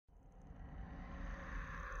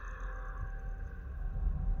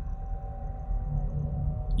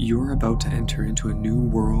You're about to enter into a new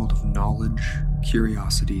world of knowledge,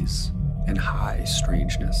 curiosities, and high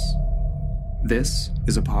strangeness. This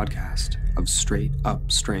is a podcast of Straight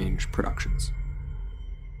Up Strange Productions.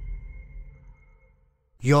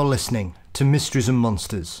 You're listening to Mysteries and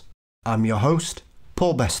Monsters. I'm your host,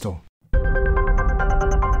 Paul Bestel.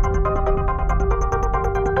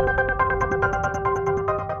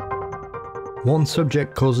 One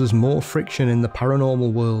subject causes more friction in the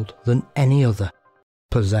paranormal world than any other: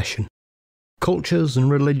 possession. Cultures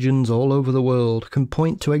and religions all over the world can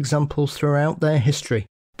point to examples throughout their history,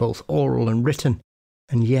 both oral and written,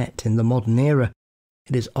 and yet in the modern era,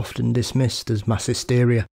 it is often dismissed as mass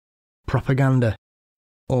hysteria, propaganda,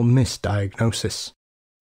 or misdiagnosis.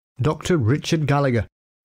 Dr. Richard Gallagher,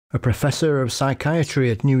 a professor of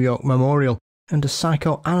psychiatry at New York Memorial and a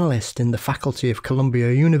psychoanalyst in the faculty of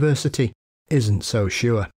Colombia University, isn't so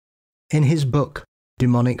sure. In his book,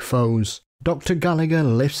 Demonic Foes, Dr. Gallagher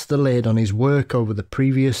lifts the lid on his work over the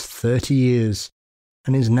previous 30 years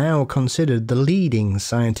and is now considered the leading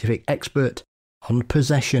scientific expert on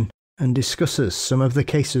possession and discusses some of the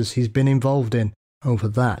cases he's been involved in over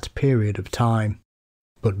that period of time.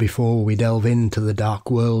 But before we delve into the dark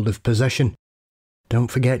world of possession, don't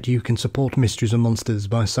forget you can support Mysteries and Monsters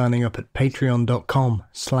by signing up at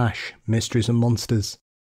patreon.com/mysteriesandmonsters.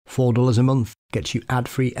 $4 a month gets you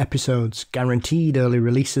ad-free episodes, guaranteed early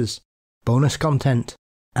releases, bonus content,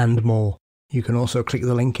 and more. You can also click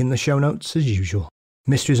the link in the show notes as usual.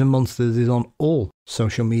 Mysteries and Monsters is on all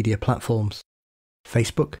social media platforms: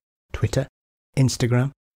 Facebook, Twitter,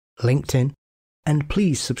 Instagram, LinkedIn, and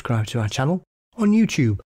please subscribe to our channel on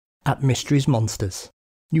YouTube at Mysteries Monsters.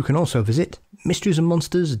 You can also visit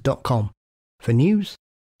mysteriesandmonsters.com for news,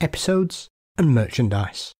 episodes, and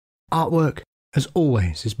merchandise. Artwork, as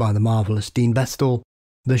always, is by the marvellous Dean Bestel.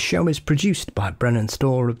 The show is produced by Brennan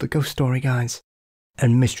Storr of the Ghost Story Guys,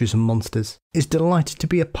 and Mysteries and Monsters is delighted to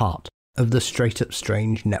be a part of the Straight Up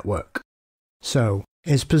Strange network. So,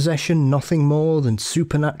 is possession nothing more than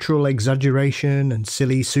supernatural exaggeration and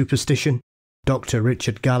silly superstition? Dr.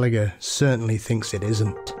 Richard Gallagher certainly thinks it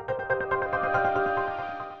isn't.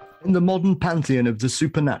 In the modern pantheon of the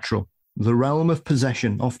supernatural, the realm of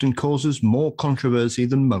possession often causes more controversy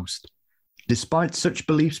than most, despite such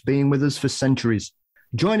beliefs being with us for centuries.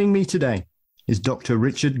 Joining me today is Dr.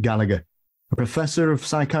 Richard Gallagher, a professor of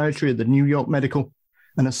psychiatry at the New York Medical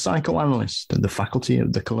and a psychoanalyst at the faculty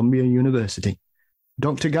of the Colombia University.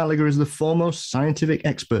 Dr. Gallagher is the foremost scientific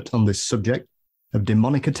expert on this subject of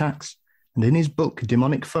demonic attacks, and in his book,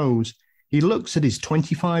 Demonic Foes, he looks at his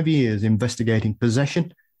 25 years investigating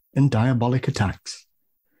possession and diabolic attacks.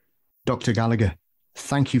 Dr. Gallagher,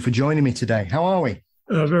 thank you for joining me today. How are we?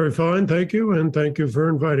 Very fine, thank you, and thank you for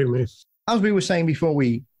inviting me. As we were saying before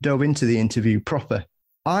we dove into the interview proper,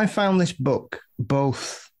 I found this book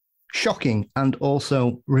both shocking and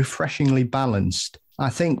also refreshingly balanced.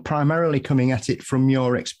 I think primarily coming at it from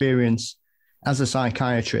your experience as a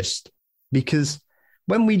psychiatrist, because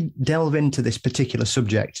when we delve into this particular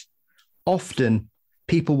subject, often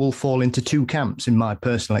people will fall into two camps in my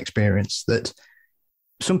personal experience, that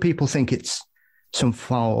some people think it's some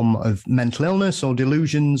form of mental illness or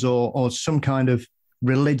delusions or some kind of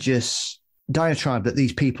religious diatribe that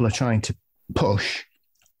these people are trying to push,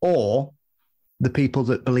 or the people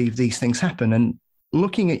that believe these things happen. And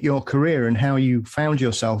looking at your career and how you found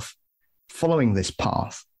yourself following this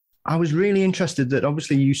path, I was really interested that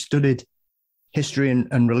obviously you studied history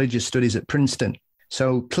and religious studies at Princeton.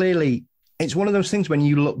 So clearly it's one of those things when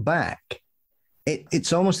you look back,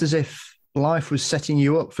 it's almost as if life was setting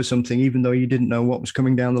you up for something, even though you didn't know what was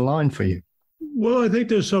coming down the line for you. Well, I think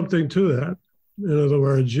there's something to that. In other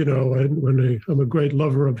words, I'm a great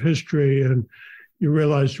lover of history, and you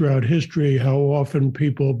realize throughout history how often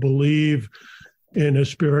people believe in a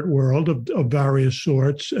spirit world of various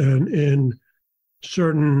sorts and in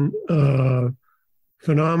certain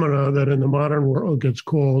phenomena that in the modern world gets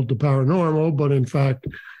called the paranormal, but in fact,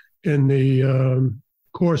 in the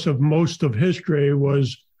course of most of history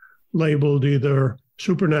was labeled either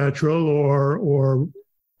supernatural or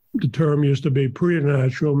the term used to be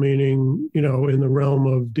preternatural, meaning, in the realm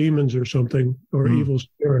of demons or something, or evil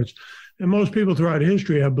spirits. And most people throughout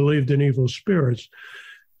history have believed in evil spirits.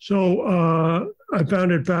 So I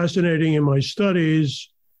found it fascinating in my studies.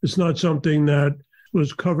 It's not something that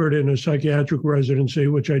was covered in a psychiatric residency,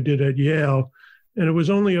 which I did at Yale. And it was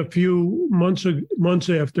only a few months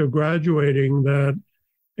after graduating that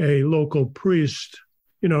a local priest,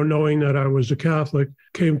 knowing that I was a Catholic,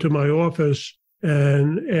 came to my office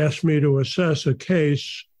and asked me to assess a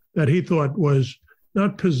case that he thought was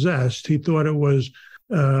not possessed. He thought it was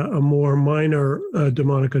a more minor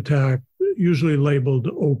demonic attack usually labeled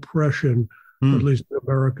oppression, at least in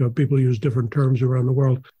America. People use different terms around the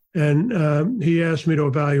world. And he asked me to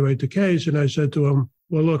evaluate the case. And I said to him,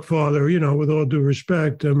 well, look, Father, with all due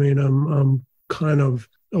respect, I mean, I'm kind of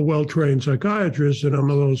a well-trained psychiatrist, and I'm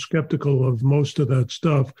a little skeptical of most of that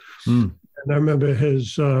stuff. And I remember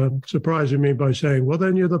his surprising me by saying, well,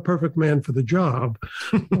 then you're the perfect man for the job.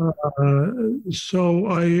 So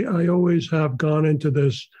I always have gone into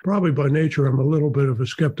this, probably by nature, I'm a little bit of a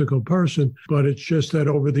skeptical person, but it's just that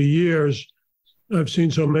over the years, I've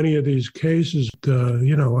seen so many of these cases,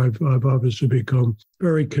 I've obviously become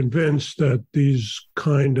very convinced that these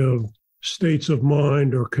kind of states of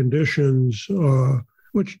mind or conditions,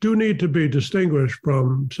 which do need to be distinguished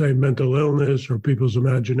from, say, mental illness or people's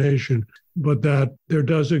imagination, but that there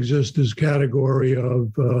does exist this category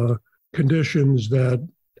of conditions that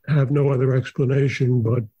have no other explanation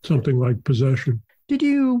but something like possession. Did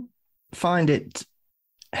you find it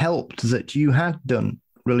helped that you had done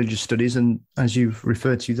religious studies, and as you've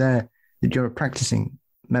referred to there, that you're a practicing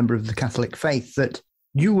member of the Catholic faith, that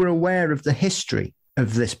you were aware of the history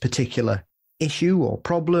of this particular issue or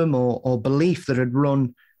problem or belief that had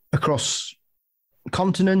run across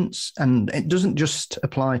continents? And it doesn't just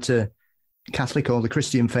apply to Catholic or the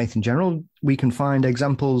Christian faith in general. We can find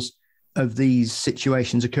examples of these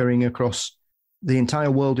situations occurring across the entire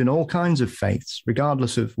world in all kinds of faiths,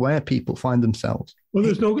 regardless of where people find themselves. Well,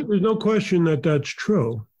 there's no question that that's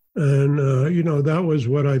true. And, that was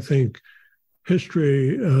what I think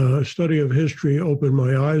history, study of history opened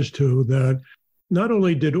my eyes to, that not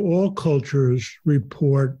only did all cultures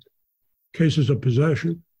report cases of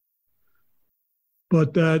possession,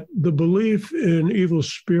 but that the belief in evil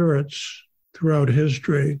spirits throughout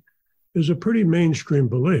history is a pretty mainstream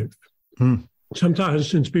belief. Sometimes,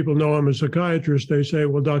 since people know I'm a psychiatrist, they say,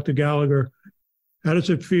 well, Dr. Gallagher, how does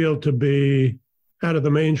it feel to be out of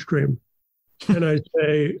the mainstream? And I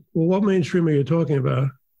say, well, what mainstream are you talking about?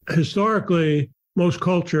 Historically, most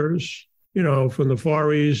cultures, from the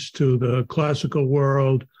Far East to the classical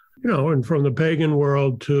world, and from the pagan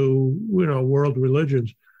world to, world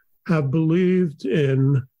religions, have believed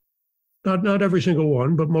in, not every single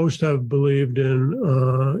one, but most have believed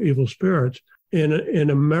in evil spirits. In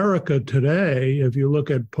America today, if you look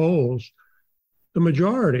at polls, the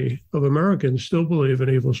majority of Americans still believe in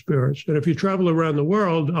evil spirits. And if you travel around the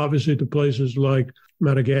world, obviously to places like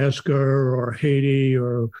Madagascar or Haiti,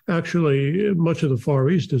 or actually much of the Far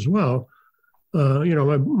East as well,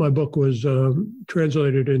 my book was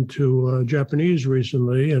translated into Japanese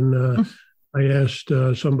recently, and I asked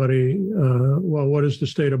somebody, well, what is the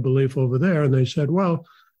state of belief over there? And they said, well,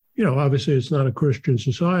 obviously it's not a Christian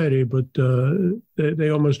society, but they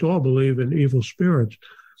almost all believe in evil spirits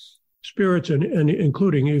and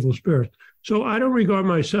including evil spirits. So I don't regard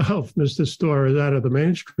myself, Mr. Storr, as out of the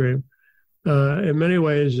mainstream. In many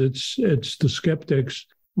ways, it's the skeptics,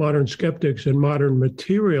 modern skeptics and modern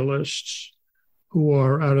materialists who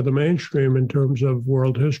are out of the mainstream in terms of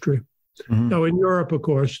world history. Mm-hmm. Now, in Europe, of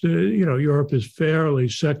course, Europe is fairly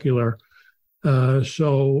secular.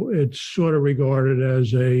 So it's sort of regarded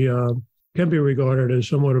as can be regarded as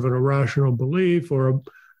somewhat of an irrational belief or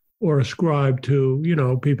ascribed to,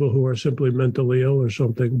 people who are simply mentally ill or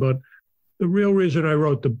something. But the real reason I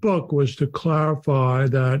wrote the book was to clarify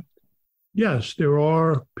that, yes, there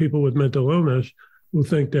are people with mental illness who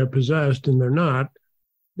think they're possessed and they're not.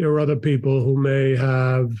 There are other people who may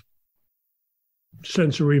have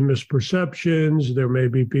sensory misperceptions. There may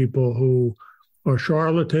be people who are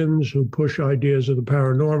charlatans who push ideas of the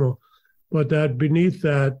paranormal, but that beneath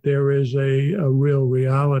that, there is a real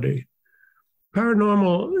reality.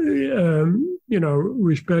 Paranormal,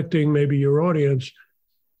 respecting maybe your audience,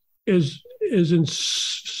 is in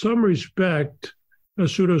some respect a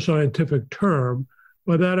pseudoscientific term.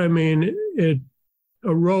 By that I mean it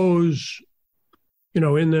arose, in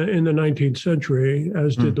the 19th century,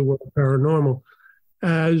 as did the word paranormal,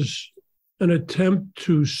 as an attempt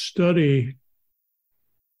to study,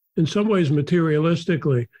 in some ways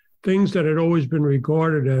materialistically, things that had always been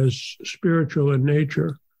regarded as spiritual in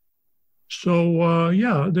nature. So,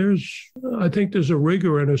 I think there's a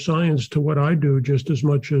rigor and a science to what I do just as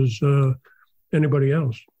much as anybody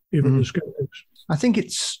else, even the skeptics. I think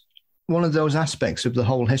it's one of those aspects of the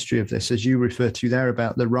whole history of this, as you refer to there,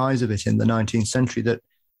 about the rise of it in the 19th century, that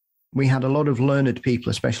we had a lot of learned people,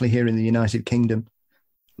 especially here in the United Kingdom,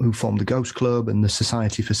 who formed the Ghost Club and the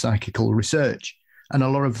Society for Psychical Research. And a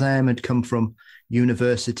lot of them had come from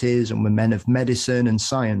universities and were men of medicine and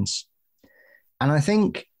science. And I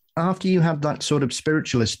think after you had that sort of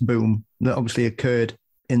spiritualist boom that obviously occurred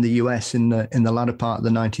in the US in the latter part of the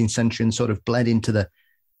 19th century and sort of bled into the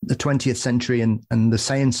the 20th century and the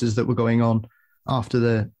seances that were going on after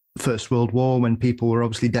the First World War, when people were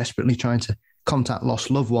obviously desperately trying to contact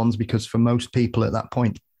lost loved ones, because for most people at that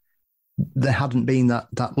point, there hadn't been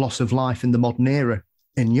that loss of life in the modern era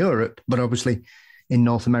in Europe. But obviously in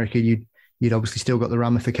North America, you'd obviously still got the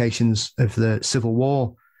ramifications of the Civil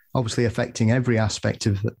War, obviously affecting every aspect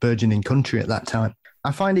of the burgeoning country at that time.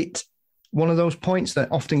 I find it one of those points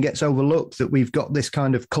that often gets overlooked, that we've got this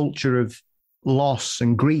kind of culture of loss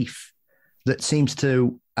and grief that seems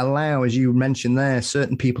to allow, as you mentioned there,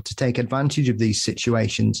 certain people to take advantage of these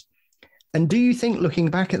situations. And do you think, looking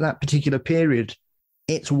back at that particular period,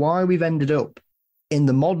 it's why we've ended up in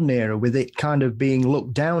the modern era with it kind of being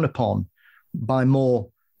looked down upon by more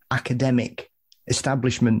academic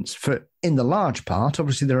establishments? For in the large part,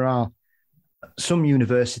 obviously there are some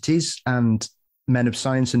universities and men of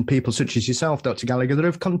science and people such as yourself, Dr. Gallagher, that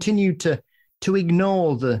have continued to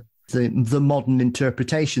ignore the modern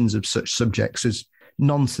interpretations of such subjects as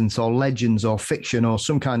nonsense or legends or fiction or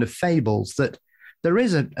some kind of fables, that there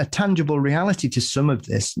is a tangible reality to some of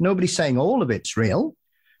this. Nobody's saying all of it's real,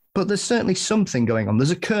 but there's certainly something going on.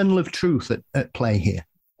 There's a kernel of truth at play here.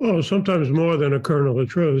 Well, sometimes more than a kernel of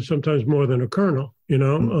truth, sometimes more than a kernel, you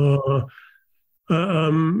know.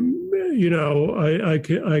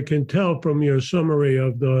 I can tell from your summary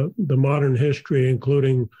of the modern history,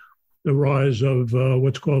 including the rise of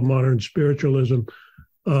what's called modern spiritualism,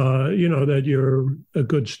 that you're a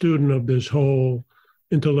good student of this whole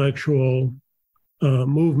intellectual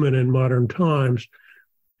movement in modern times.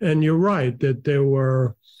 And you're right that there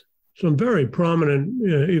were some very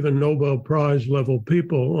prominent, even Nobel Prize level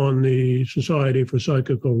people on the Society for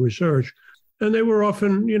Psychical Research. And they were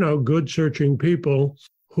often, good searching people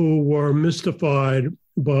who were mystified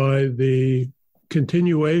by the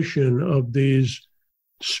continuation of these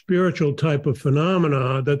spiritual type of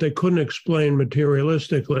phenomena that they couldn't explain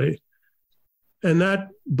materialistically. And that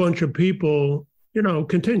bunch of people,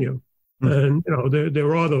 continue. And,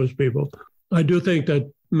 there are those people. I do think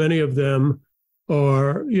that many of them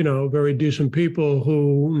are, very decent people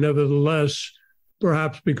who nevertheless,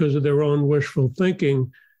 perhaps because of their own wishful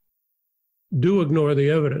thinking, do ignore the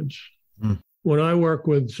evidence. When I work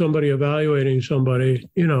with somebody evaluating somebody,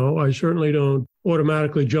 I certainly don't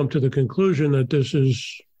automatically jump to the conclusion that this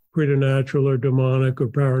is preternatural or demonic or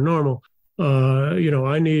paranormal.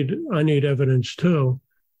 I need evidence too.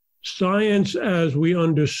 Science as we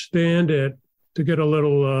understand it, to get a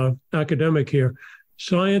little academic here,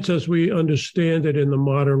 science as we understand it in the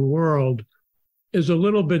modern world is a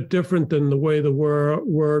little bit different than the way the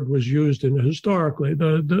word was used historically.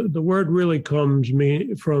 The word really comes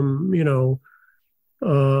from,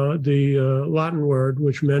 the Latin word,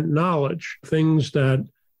 which meant knowledge. Things that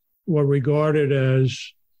were regarded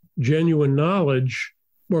as genuine knowledge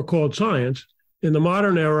were called science. In the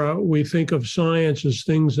modern era, we think of science as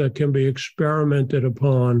things that can be experimented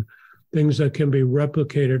upon, things that can be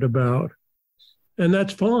replicated about. And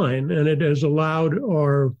that's fine. And it has allowed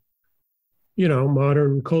our,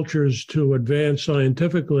 modern cultures to advance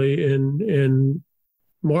scientifically in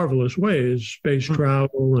marvelous ways, space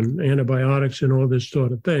travel and antibiotics and all this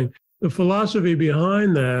sort of thing. The philosophy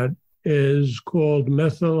behind that is called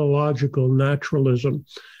methodological naturalism.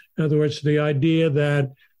 In other words, the idea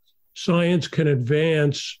that science can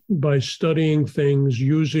advance by studying things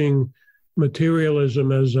using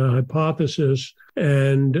materialism as a hypothesis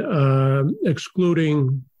and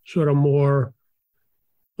excluding sort of more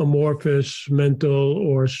amorphous mental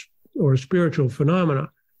or spiritual phenomena.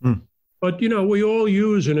 But, we all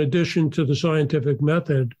use, in addition to the scientific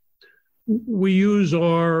method, we use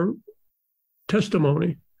our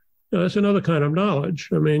testimony. That's another kind of knowledge.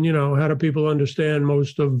 I mean, how do people understand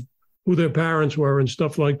most of who their parents were and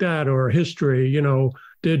stuff like that, or history?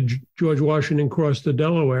 Did George Washington cross the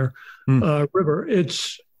Delaware River?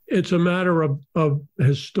 It's a matter of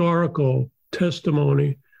historical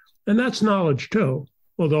testimony, and that's knowledge too.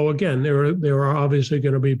 Although, again, there are obviously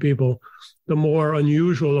going to be people, the more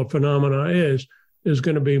unusual a phenomena is, there's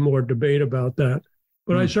going to be more debate about that.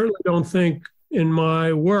 But I certainly don't think in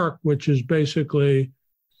my work, which is basically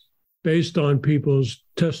based on people's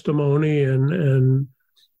testimony and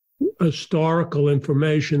historical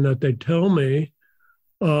information that they tell me,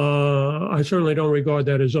 I certainly don't regard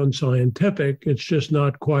that as unscientific. It's just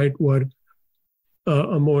not quite what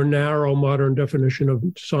a more narrow modern definition of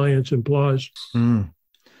science implies.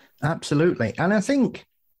 Absolutely. And I think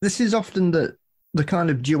this is often the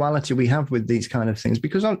kind of duality we have with these kind of things,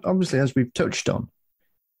 because obviously, as we've touched on,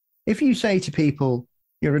 if you say to people,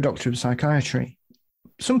 you're a doctor of psychiatry,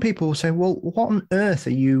 some people will say, well, what on earth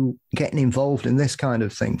are you getting involved in this kind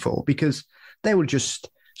of thing for? Because they will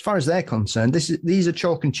just far as they're concerned, these are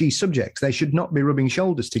chalk and cheese subjects. They should not be rubbing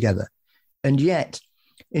shoulders together. And yet,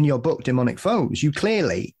 in your book, Demonic Foes, you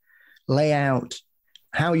clearly lay out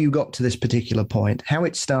how you got to this particular point, how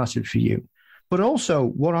it started for you. But also,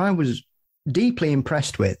 what I was deeply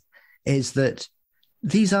impressed with is that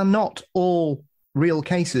these are not all real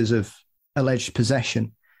cases of alleged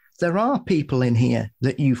possession. There are people in here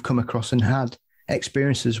that you've come across and had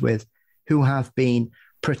experiences with who have been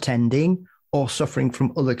pretending or suffering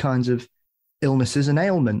from other kinds of illnesses and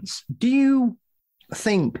ailments. Do you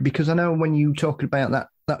think, because I know when you talked about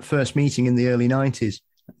that first meeting in the early 90s,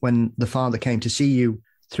 when the father came to see you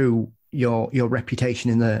through your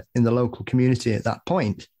reputation in the local community at that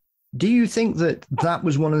point, do you think that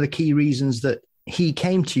was one of the key reasons that he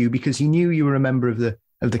came to you, because he knew you were a member of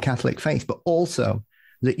the Catholic faith, but also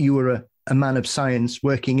that you were a man of science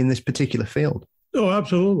working in this particular field? Oh,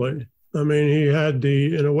 absolutely. I mean,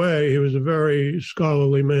 in a way, he was a very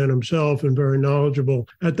scholarly man himself and very knowledgeable.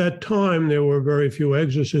 At that time, there were very few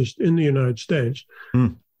exorcists in the United States.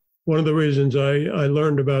 One of the reasons I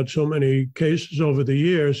learned about so many cases over the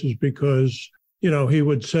years is because, he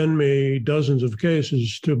would send me dozens of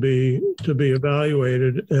cases to be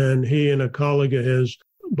evaluated. And he and a colleague of his,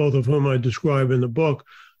 both of whom I describe in the book,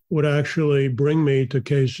 would actually bring me to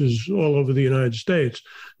cases all over the United States.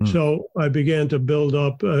 So I began to build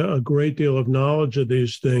up a great deal of knowledge of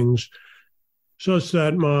these things, such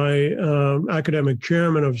that my academic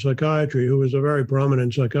chairman of psychiatry, who was a very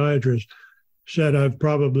prominent psychiatrist, said, I've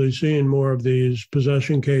probably seen more of these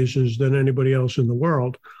possession cases than anybody else in the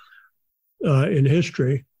world in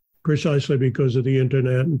history, precisely because of the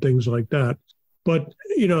internet and things like that. But,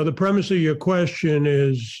 the premise of your question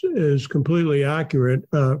is completely accurate.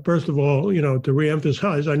 First of all, to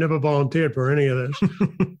reemphasize, I never volunteered for any of this.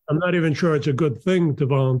 I'm not even sure it's a good thing to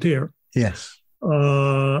volunteer. Yes.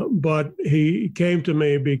 But he came to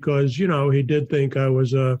me because, he did think I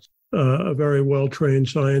was a very well-trained,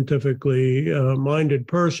 scientifically minded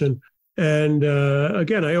person. And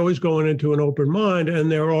again, I always go into an open mind.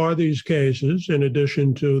 And there are these cases, in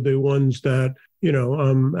addition to the ones that,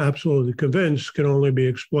 I'm absolutely convinced can only be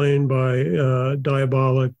explained by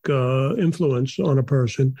diabolic influence on a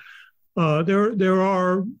person. There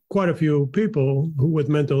are quite a few people with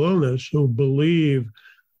mental illness who believe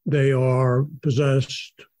they are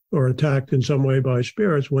possessed or attacked in some way by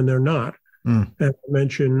spirits when they're not. And I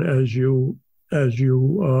mentioned, as you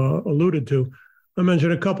alluded to, I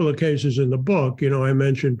mentioned a couple of cases in the book. I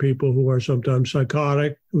mentioned people who are sometimes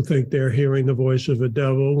psychotic, who think they're hearing the voice of a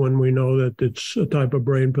devil when we know that it's a type of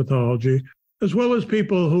brain pathology, as well as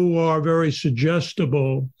people who are very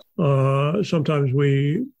suggestible. Sometimes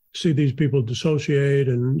we see these people dissociate,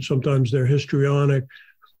 and sometimes they're histrionic.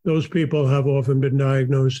 Those people have often been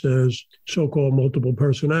diagnosed as so-called multiple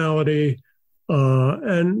personality.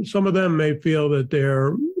 And some of them may feel that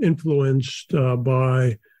they're influenced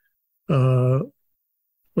by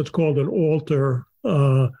what's called an alter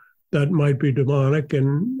that might be demonic,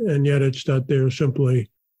 and yet it's that they're simply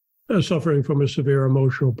suffering from a severe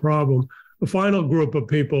emotional problem. The final group of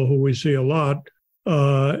people who we see a lot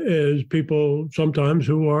is people sometimes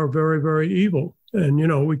who are very, very evil. And,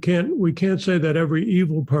 we can't say that every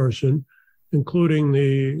evil person, including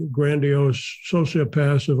the grandiose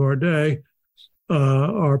sociopaths of our day,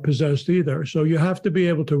 are possessed either. So you have to be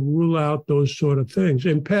able to rule out those sort of things.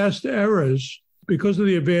 In past eras, because of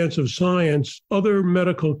the advance of science, other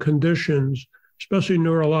medical conditions, especially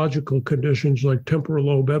neurological conditions like temporal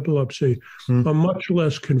lobe epilepsy, are much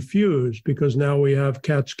less confused, because now we have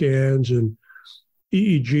CAT scans and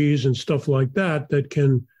EEGs and stuff like that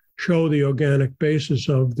can show the organic basis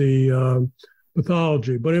of the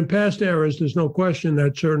pathology. But in past eras, there's no question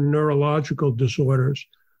that certain neurological disorders,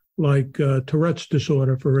 like Tourette's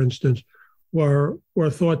disorder, for instance, were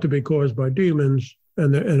thought to be caused by demons,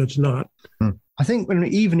 and it's not. I think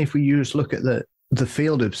even if we just look at the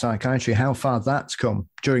field of psychiatry, how far that's come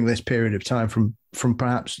during this period of time from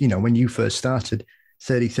perhaps, when you first started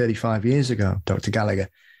 30, 35 years ago, Dr. Gallagher,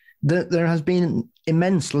 there has been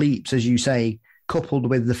immense leaps, as you say, coupled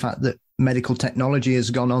with the fact that medical technology has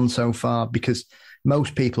gone on so far, because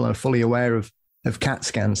most people are fully aware of CAT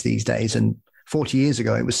scans these days. And 40 years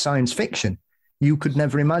ago, it was science fiction. You could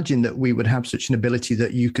never imagine that we would have such an ability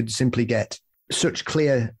that you could simply get such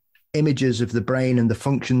clear images of the brain and the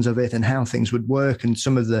functions of it and how things would work, and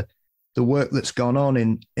some of the work that's gone on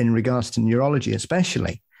in regards to neurology,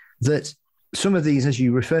 especially, that some of these, as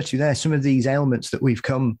you refer to there, some of these ailments that we've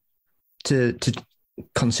come to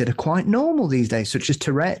consider quite normal these days, such as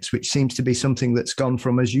Tourette's, which seems to be something that's gone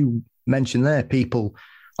from, as you mentioned there, people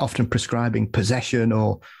often prescribing possession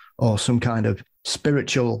or some kind of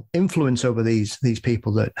spiritual influence over these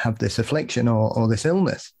people that have this affliction or this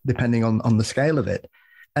illness, depending on the scale of it,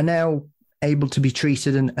 are now able to be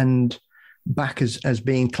treated and back as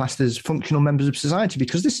being classed as functional members of society.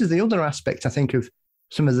 Because this is the other aspect, I think, of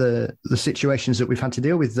some of the situations that we've had to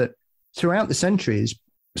deal with, that throughout the centuries,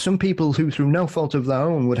 some people who, through no fault of their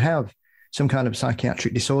own, would have some kind of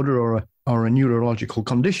psychiatric disorder or a neurological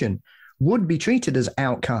condition would be treated as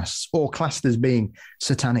outcasts or classed as being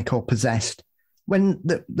satanic or possessed, when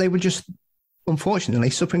they were just, unfortunately,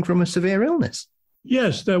 suffering from a severe illness.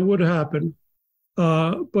 Yes, that would happen.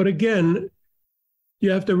 But again,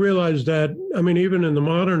 you have to realize that, I mean, even in the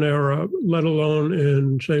modern era, let alone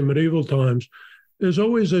in, say, medieval times, there's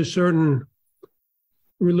always a certain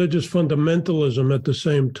religious fundamentalism at the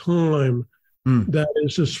same time that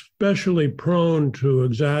is especially prone to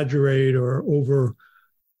exaggerate or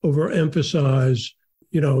overemphasize,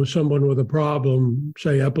 someone with a problem,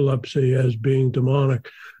 say epilepsy, as being demonic.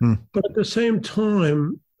 But at the same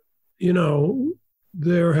time,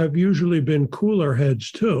 there have usually been cooler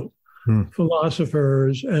heads too,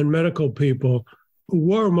 philosophers and medical people who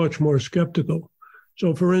were much more skeptical.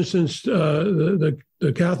 So, for instance, the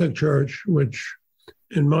Catholic Church, which,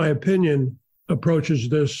 in my opinion, approaches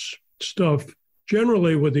this stuff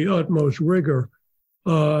generally with the utmost rigor,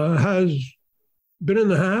 has been in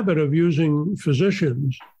the habit of using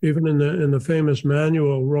physicians, even in the famous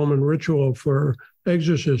manual, Roman Ritual for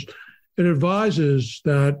Exorcists. It advises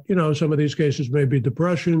that, some of these cases may be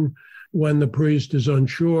depression. When the priest is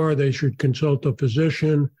unsure, they should consult a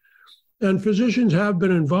physician. And physicians have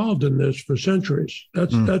been involved in this for centuries.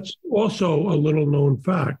 That's also a little known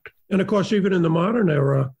fact. And of course, even in the modern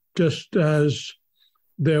era, just as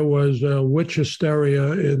there was witch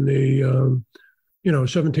hysteria in the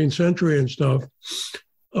 17th century and stuff,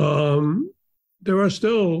 there are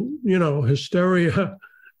still, hysteria.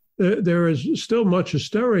 There is still much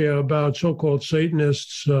hysteria about so-called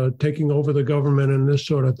Satanists taking over the government and this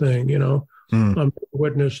sort of thing. I'm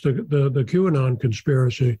witness to the QAnon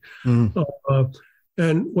conspiracy.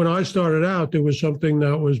 And when I started out, there was something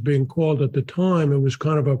that was being called at the time, it was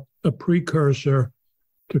kind of a precursor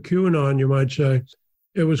to QAnon, you might say.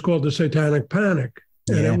 It was called the Satanic Panic.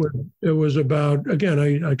 And it was about,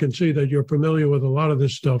 again, I can see that you're familiar with a lot of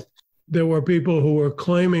this stuff. There were people who were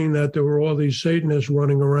claiming that there were all these Satanists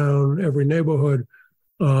running around every neighborhood.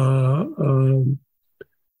 Now,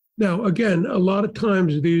 again, a lot of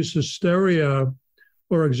times these hysteria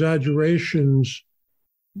or exaggerations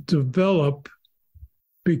develop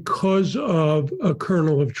because of a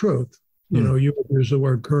kernel of truth. You used the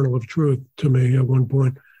word kernel of truth to me at one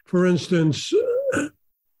point. For instance,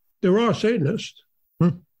 there are Satanists.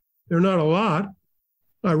 They're not a lot.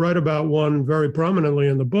 I write about one very prominently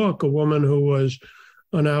in the book, a woman who was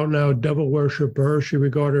an out-and-out devil worshiper. She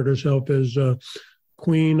regarded herself as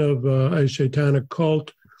queen of a satanic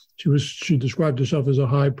cult. She described herself as a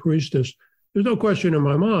high priestess. There's no question in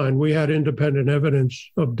my mind, we had independent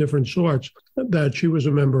evidence of different sorts that she was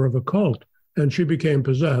a member of a cult, and she became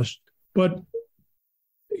possessed. But,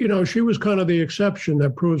 she was kind of the exception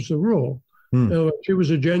that proves the rule. If she was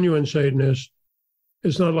a genuine Satanist,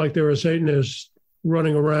 it's not like there are Satanists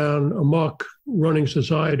running around amok, running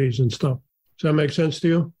societies and stuff. Does that make sense to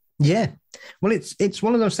you? Yeah. Well, it's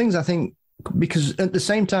one of those things, I think, because at the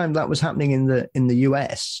same time that was happening in the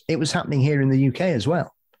US, it was happening here in the UK as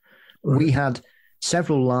well. Right. We had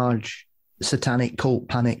several large satanic cult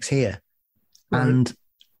panics here. Right. And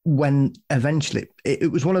when eventually,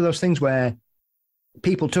 it was one of those things where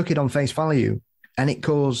people took it on face value and it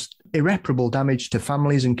caused irreparable damage to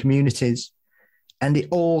families and communities. And it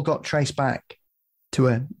all got traced back to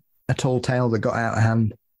a tall tale that got out of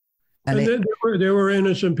hand. And there were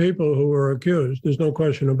innocent people who were accused. There's no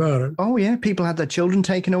question about it. Oh, yeah. People had their children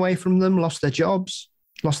taken away from them, lost their jobs,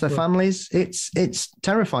 lost their families. It's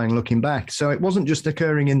terrifying looking back. So it wasn't just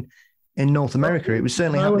occurring in North America. It was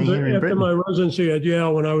certainly happening here in Britain. After my residency at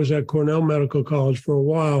Yale, when I was at Cornell Medical College for a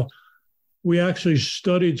while, we actually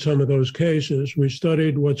studied some of those cases. We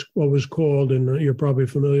studied what was called, and you're probably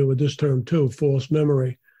familiar with this term too, false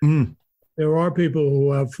memory. There are people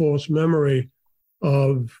who have false memory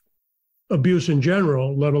of abuse in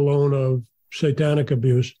general, let alone of satanic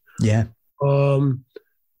abuse. Yeah.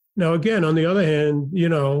 Now, again, on the other hand,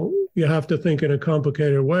 you have to think in a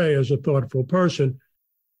complicated way as a thoughtful person.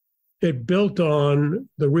 It built on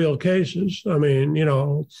the real cases. I mean,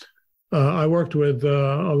 I worked with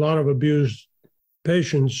a lot of abused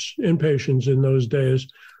inpatients in those days.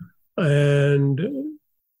 And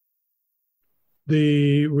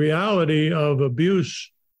the reality of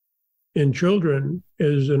abuse in children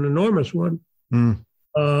is an enormous one.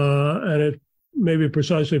 And maybe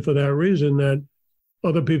precisely for that reason, that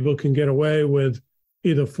other people can get away with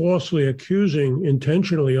either falsely accusing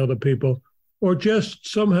intentionally other people or just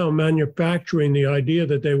somehow manufacturing the idea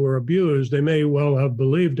that they were abused. They may well have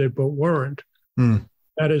believed it, but weren't.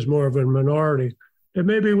 That is more of a minority. And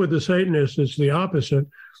maybe with the Satanists, it's the opposite,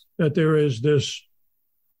 that there is this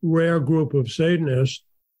rare group of Satanists,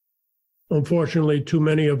 unfortunately, too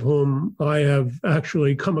many of whom I have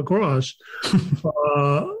actually come across,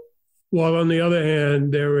 while on the other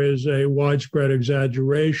hand, there is a widespread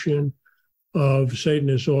exaggeration of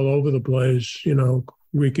Satanists all over the place,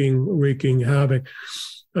 wreaking havoc.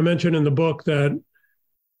 I mentioned in the book that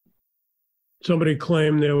somebody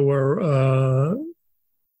claimed there were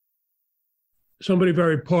somebody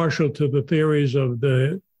very partial to the theories of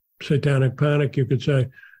the satanic panic, you could say,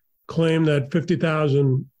 claimed that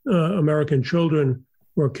 50,000 American children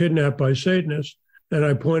were kidnapped by Satanists. And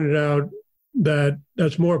I pointed out that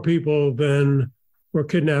that's more people than were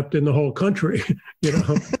kidnapped in the whole country,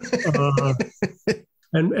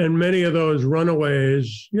 and many of those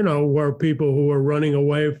runaways, were people who were running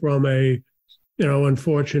away from a,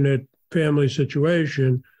 unfortunate family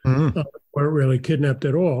situation, weren't really kidnapped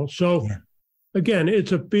at all. So again,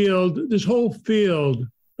 it's a field, this whole field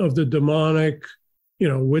of the demonic,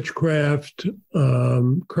 witchcraft,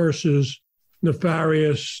 curses,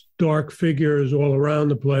 nefarious, dark figures all around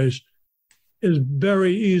the place, is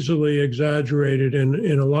very easily exaggerated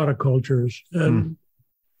in a lot of cultures. And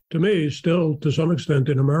to me, still to some extent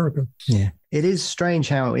in America. Yeah. It is strange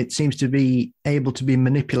how it seems to be able to be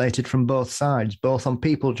manipulated from both sides, both on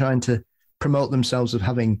people trying to promote themselves of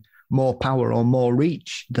having more power or more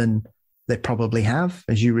reach than they probably have,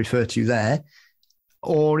 as you refer to there,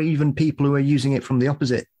 or even people who are using it from the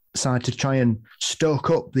opposite side to try and stoke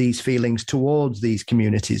up these feelings towards these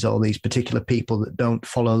communities or these particular people that don't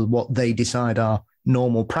follow what they decide are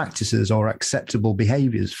normal practices or acceptable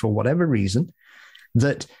behaviors for whatever reason,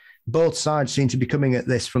 that both sides seem to be coming at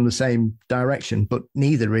this from the same direction, but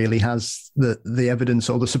neither really has the evidence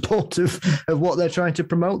or the support of what they're trying to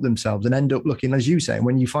promote themselves, and end up looking, as you say,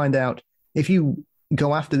 when you find out, if you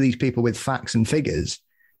go after these people with facts and figures,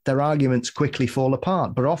 their arguments quickly fall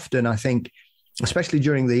apart. But often, I think, especially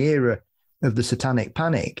during the era of the satanic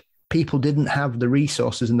panic, people didn't have the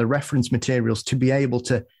resources and the reference materials to be able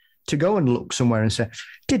to go and look somewhere and say,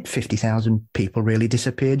 did 50,000 people really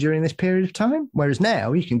disappear during this period of time? Whereas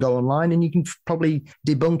now you can go online and you can probably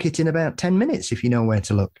debunk it in about 10 minutes if you know where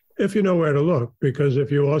to look. If you know where to look, because if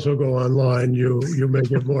you also go online, you may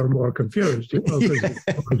get more and more confused.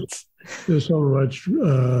 There's so much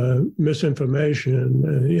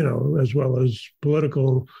misinformation, as well as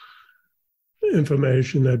political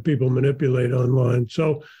information that people manipulate online.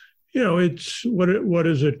 So, it's what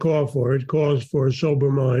does it call for? It calls for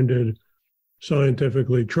sober-minded,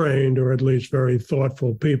 scientifically trained, or at least very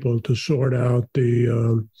thoughtful people to sort out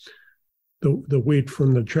the wheat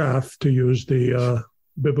from the chaff, to use the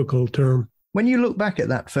biblical term. When you look back at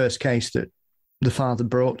that first case that the father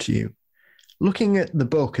brought to you, looking at the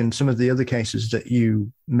book and some of the other cases that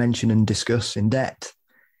you mention and discuss in depth,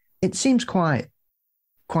 it seems quite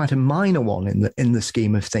a minor one in the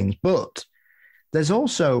scheme of things. But there's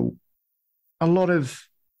also a lot of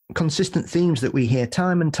consistent themes that we hear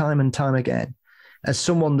time and time and time again. As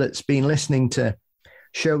someone that's been listening to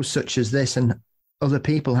shows such as this and other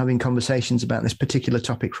people having conversations about this particular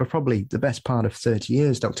topic for probably the best part of 30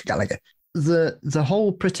 years, Dr. Gallagher, the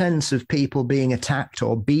whole pretense of people being attacked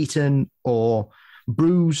or beaten or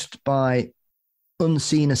bruised by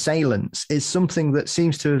unseen assailants is something that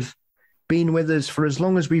seems to have been with us for as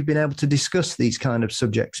long as we've been able to discuss these kind of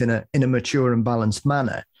subjects in a mature and balanced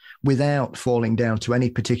manner, without falling down to any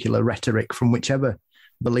particular rhetoric from whichever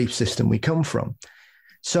belief system we come from.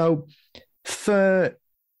 So for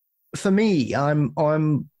me,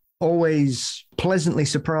 I'm always pleasantly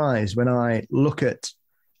surprised when I look at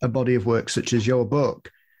a body of work such as your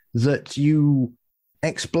book, that you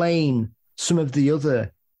explain some of the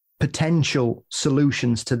other potential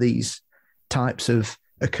solutions to these types of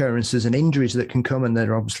occurrences and injuries that can come. And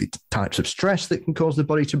there are obviously types of stress that can cause the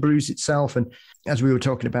body to bruise itself. And as we were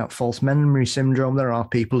talking about false memory syndrome, there are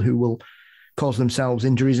people who will cause themselves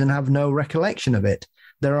injuries and have no recollection of it.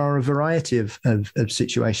 There are a variety of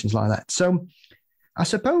situations like that. So I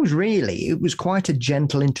suppose really it was quite a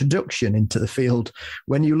gentle introduction into the field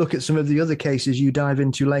when you look at some of the other cases you dive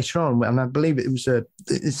into later on. And I believe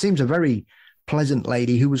it seems a very pleasant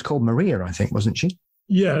lady who was called Maria, I think, wasn't she?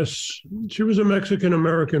 Yes. She was a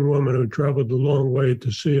Mexican-American woman who traveled a long way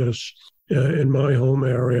to see us in my home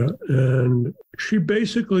area. And she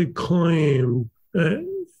basically claimed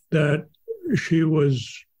that she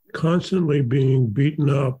was constantly being beaten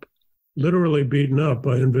up literally beaten up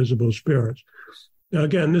by invisible spirits. Now,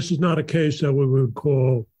 again, this is not a case that we would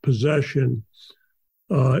call possession,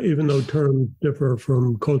 even though terms differ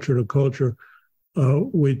from culture to culture.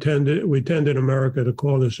 We tend in America to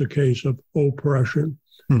call this a case of oppression.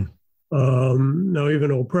 Now,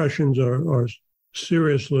 even oppressions are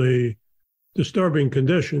seriously disturbing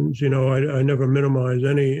conditions. I never minimize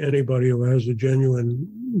anybody who has a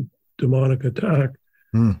genuine demonic attack.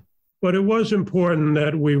 But it was important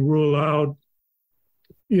that we rule out,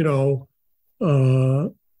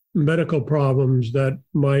 medical problems that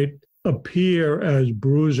might appear as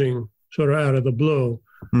bruising sort of out of the blue.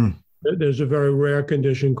 There's a very rare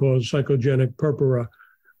condition called psychogenic purpura.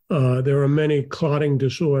 There are many clotting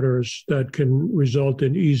disorders that can result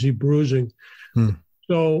in easy bruising.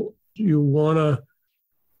 So you want to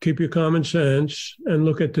keep your common sense and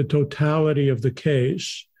look at the totality of the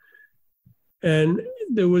case. And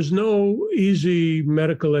there was no easy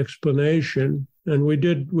medical explanation, and we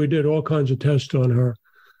did all kinds of tests on her.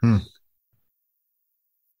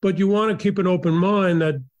 But you want to keep an open mind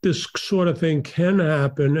that this sort of thing can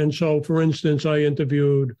happen. And so, for instance, I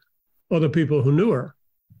interviewed other people who knew her,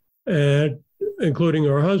 and including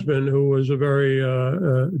her husband, who was a very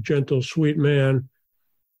gentle, sweet man.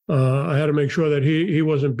 I had to make sure that he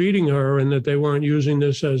wasn't beating her and that they weren't using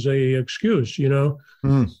this as a excuse,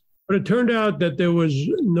 But it turned out that there was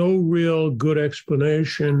no real good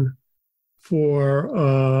explanation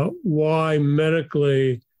for why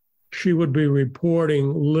medically she would be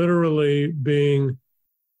reporting literally being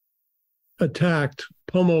attacked,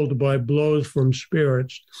 pummeled by blows from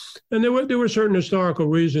spirits. And there were certain historical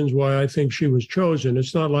reasons why I think she was chosen.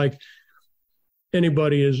 It's not like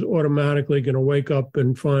anybody is automatically going to wake up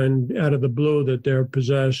and find out of the blue that they're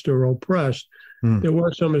possessed or oppressed. There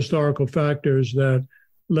were some historical factors that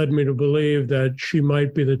led me to believe that she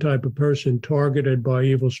might be the type of person targeted by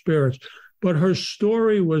evil spirits. But her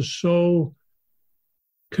story was so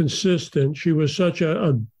consistent. She was such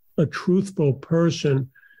a truthful person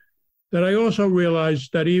that I also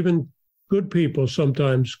realized that even good people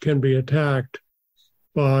sometimes can be attacked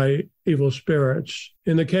by evil spirits.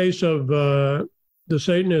 In the case of the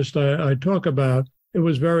Satanist I talk about, it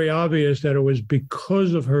was very obvious that it was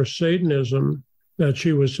because of her Satanism that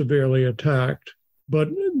she was severely attacked. But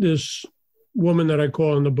this woman that I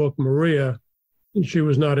call in the book Maria, she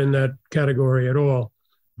was not in that category at all.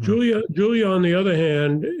 Julia, on the other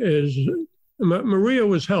hand, Maria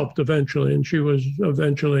was helped eventually, and she was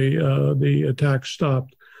eventually, the attack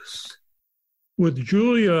stopped. With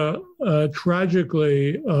Julia,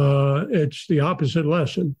 tragically, it's the opposite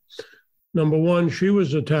lesson. Number one, she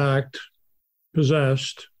was attacked,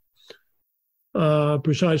 possessed,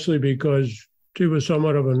 precisely because she was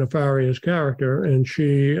somewhat of a nefarious character, and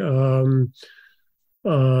she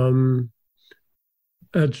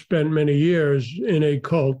had spent many years in a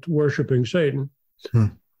cult worshiping Satan.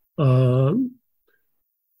 Kind of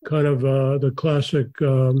the classic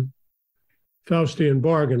Faustian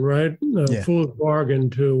bargain, right? Fool's bargain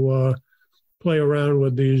to play around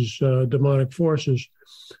with these demonic forces.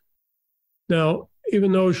 Now,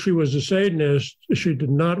 even though she was a Satanist, she did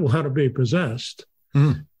not want to be possessed.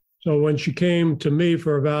 So when she came to me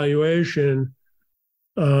for evaluation,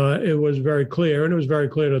 it was very clear, and it was very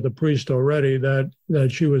clear to the priest already that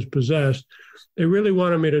she was possessed. They really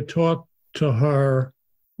wanted me to talk to her,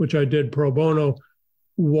 which I did pro bono,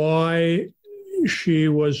 why she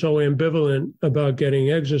was so ambivalent about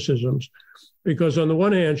getting exorcisms. Because on the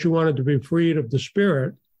one hand, she wanted to be freed of the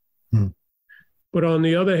spirit. But on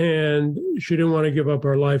the other hand, she didn't want to give up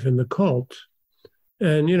her life in the cult.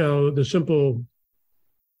 And, the simple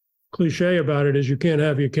cliche about it is you can't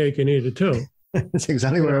have your cake and eat it too. That's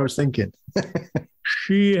exactly what I was thinking.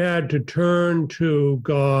 She had to turn to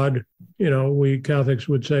God, we Catholics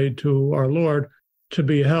would say to our Lord, to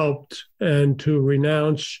be helped and to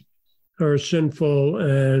renounce her sinful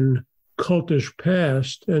and cultish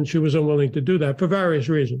past. And she was unwilling to do that for various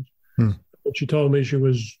reasons. She told me she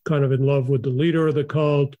was kind of in love with the leader of the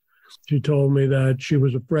cult. She told me that she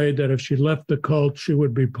was afraid that if she left the cult, she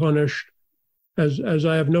would be punished, as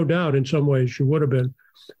I have no doubt in some ways she would have been.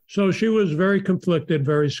 So she was very conflicted,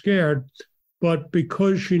 very scared. But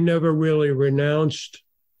because she never really renounced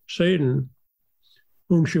Satan,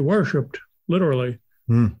 whom she worshipped, literally,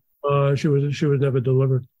 she was never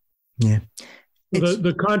delivered. Yeah.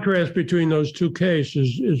 The contrast between those two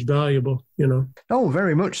cases is valuable, Oh,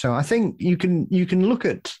 very much so. I think you can look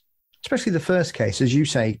at, especially the first case, as you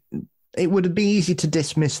say, it would be easy to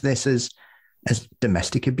dismiss this as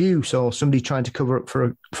domestic abuse or somebody trying to cover up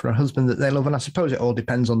for a husband that they love. And I suppose it all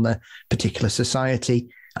depends on the particular society.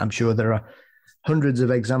 I'm sure there are hundreds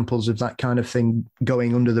of examples of that kind of thing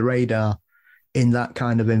going under the radar in that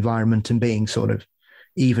kind of environment and being sort of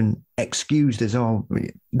even excused as, oh,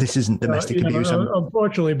 this isn't domestic abuse.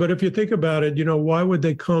 Unfortunately, but if you think about it, why would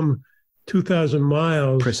they come 2,000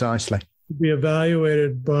 miles precisely to be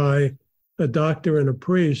evaluated by a doctor and a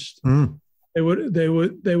priest? They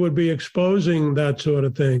would be exposing that sort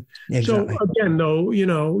of thing. Exactly. So again, though,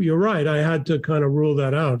 you're right. I had to kind of rule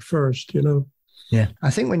that out first, Yeah.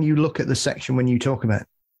 I think when you look at the section, when you talk about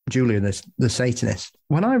Julia, the Satanist,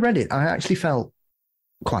 when I read it, I actually felt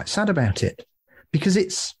quite sad about it because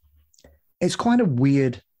it's quite a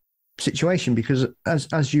weird situation because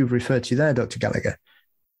as you've referred to there, Dr. Gallagher,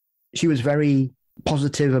 she was very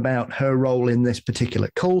positive about her role in this particular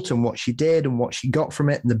cult and what she did and what she got from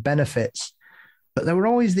it and the benefits. But there were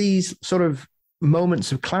always these sort of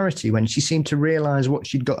moments of clarity when she seemed to realize what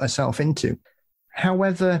she'd got herself into.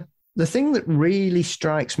 However, the thing that really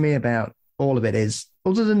strikes me about all of it is,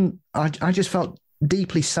 other than I just felt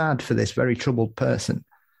deeply sad for this very troubled person,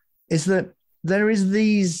 is that there is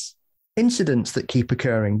these incidents that keep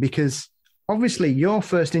occurring because obviously your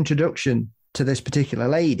first introduction to this particular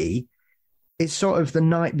lady is sort of the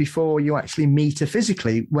night before you actually meet her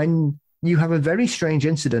physically when you have a very strange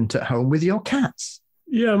incident at home with your cats.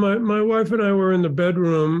 Yeah, my wife and I were in the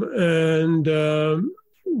bedroom and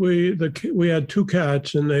we had two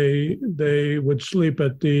cats and they would sleep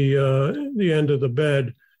at the end of the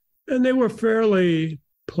bed, and they were fairly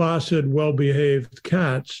placid, well-behaved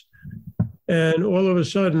cats. And all of a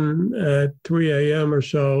sudden, at 3 a.m. or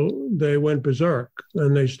so, they went berserk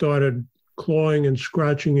and they started clawing and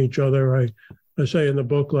scratching each other. I say in the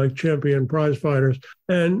book, like champion prize fighters.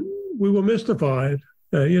 And we were mystified.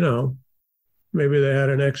 Maybe they had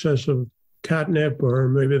an excess of catnip or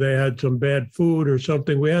maybe they had some bad food or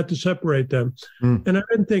something. We had to separate them. And I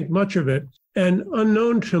didn't think much of it. And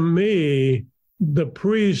unknown to me, the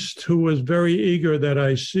priest who was very eager that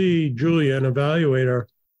I see Julia and evaluate her,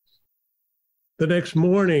 the next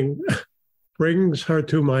morning brings her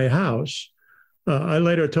to my house. I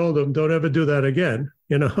later told him, don't ever do that again.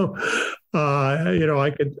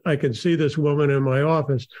 I could see this woman in my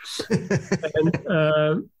office.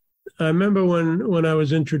 And I remember when I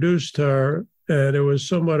was introduced to her, there was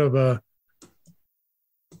somewhat of a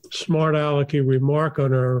smart alecky remark on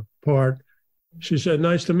her part. She said,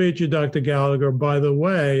 "Nice to meet you, Dr. Gallagher. By the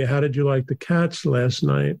way, how did you like the cats last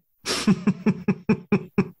night?"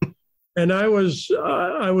 And I was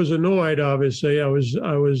annoyed, obviously. I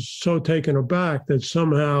was so taken aback that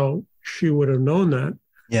somehow she would have known that.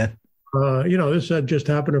 Yeah. This had just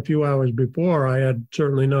happened a few hours before. I had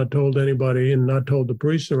certainly not told anybody and not told the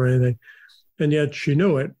priest or anything. And yet she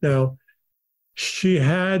knew it. Now, she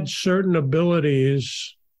had certain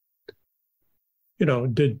abilities,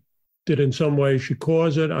 did in some way she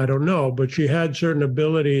cause it? I don't know. But she had certain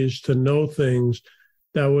abilities to know things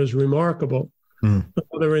that was remarkable.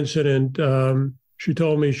 Another incident, she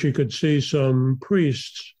told me she could see some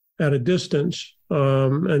priests at a distance,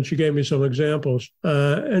 and she gave me some examples.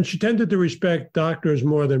 And she tended to respect doctors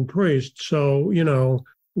more than priests. So,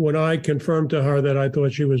 when I confirmed to her that I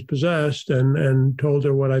thought she was possessed and told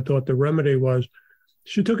her what I thought the remedy was,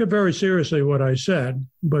 she took it very seriously, what I said,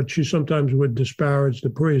 but she sometimes would disparage the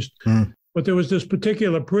priest. But there was this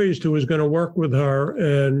particular priest who was going to work with her,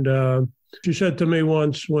 and she said to me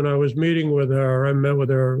once when I was meeting with her, I met with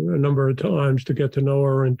her a number of times to get to know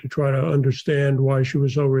her and to try to understand why she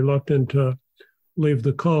was so reluctant to leave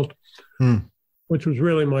the cult, which was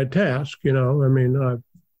really my task.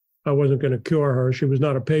 I wasn't going to cure her. She was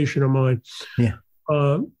not a patient of mine. Yeah.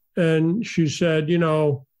 And she said,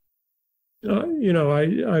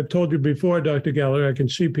 I've told you before, Dr. Gallagher, I can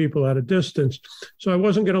see people at a distance. So I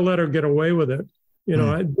wasn't going to let her get away with it.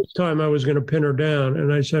 This time I was going to pin her down.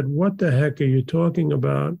 And I said, what the heck are you talking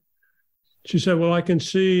about? She said, well, I can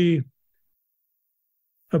see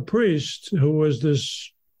a priest who was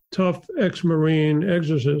this tough ex-Marine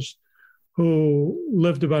exorcist who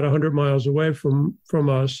lived about 100 miles away from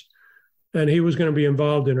us. And he was going to be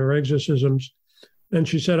involved in her exorcisms. And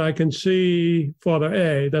she said, I can see Father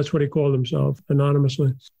A, that's what he called himself,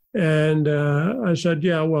 anonymously. And I said,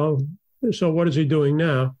 yeah, well, so what is he doing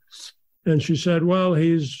now? And she said, well,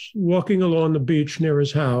 he's walking along the beach near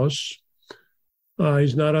his house.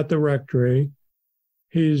 He's not at the rectory.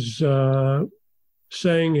 He's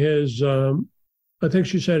saying his, I think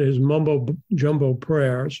she said his mumbo-jumbo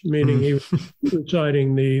prayers, meaning he was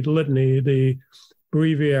reciting the litany, the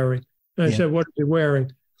breviary. And I said, what is he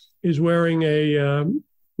wearing? He's wearing a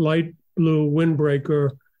light blue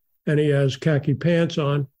windbreaker, and he has khaki pants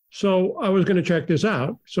on. So I was going to check this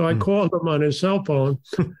out. So I called him on his cell phone,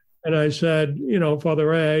 and I said,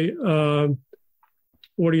 Father A,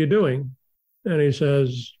 what are you doing? And he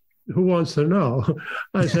says, who wants to know?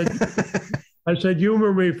 I said,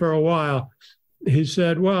 humor me for a while. He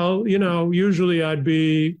said, well, usually I'd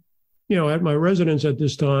be, at my residence at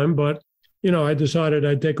this time, but, I decided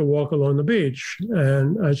I'd take a walk along the beach.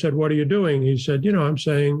 And I said, what are you doing? He said, I'm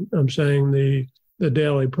saying the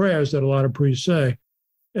daily prayers that a lot of priests say.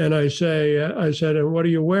 And I said, and what are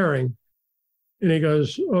you wearing? And he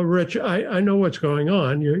goes, oh, Rich, I know what's going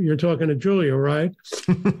on. You're talking to Julia, right?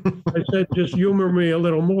 I said, just humor me a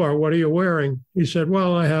little more. What are you wearing? He said,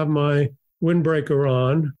 well, I have my windbreaker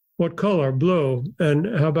on. What color? Blue.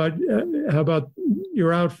 And how about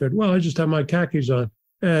your outfit? Well, I just have my khakis on.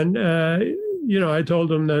 And, I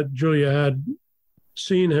told him that Julia had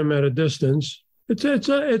seen him at a distance. It's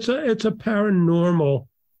a paranormal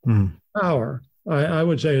power. I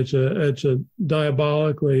would say it's a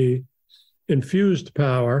diabolically infused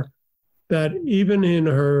power that even in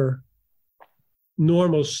her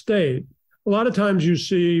normal state, a lot of times you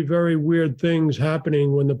see very weird things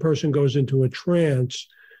happening when the person goes into a trance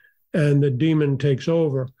and the demon takes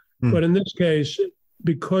over. But in this case,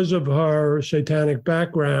 because of her satanic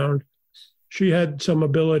background, she had some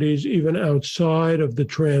abilities even outside of the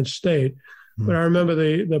trance state. But I remember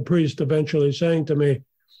the priest eventually saying to me,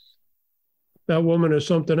 that woman is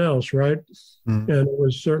something else, right? And it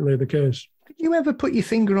was certainly the case. Did you ever put your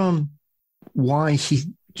finger on why she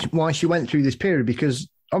went through this period? Because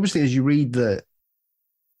obviously, as you read the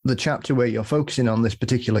chapter where you're focusing on this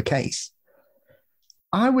particular case,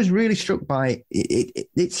 I was really struck by it.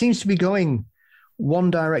 It seems to be going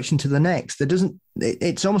one direction to the next.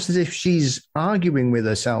 It's almost as if she's arguing with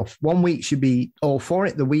herself. 1 week she'd be all for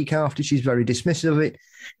it. The week after, she's very dismissive of it.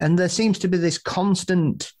 And there seems to be this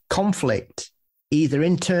constant conflict, either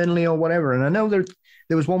internally or whatever. And I know there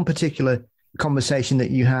was one particular conversation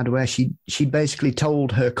that you had where she basically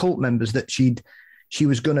told her cult members that she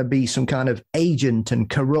was going to be some kind of agent and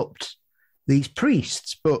corrupt these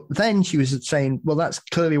priests. But then she was saying, well, that's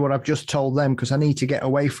clearly what I've just told them because I need to get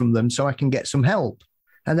away from them so I can get some help.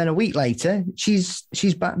 And then a week later, she's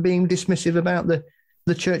back being dismissive about the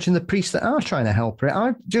church and the priests that are trying to help her.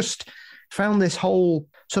 I just found this whole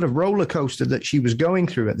sort of roller coaster that she was going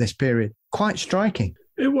through at this period quite striking.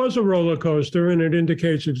 It was a roller coaster, and it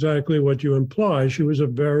indicates exactly what you imply. She was a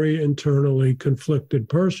very internally conflicted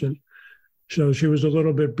person. So she was a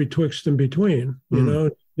little bit betwixt and between,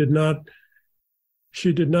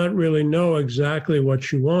 She did not really know exactly what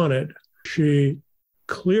she wanted. She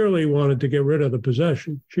clearly wanted to get rid of the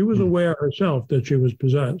possession. She was aware herself that she was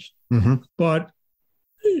possessed, but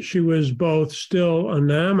she was both still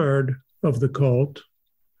enamored of the cult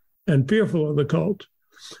and fearful of the cult.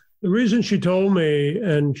 The reason she told me,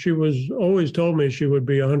 and she was always told me she would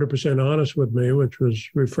be 100% honest with me, which was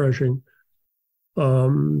refreshing.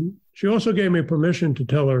 She also gave me permission to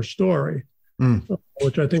tell her story,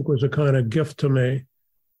 which I think was a kind of gift to me.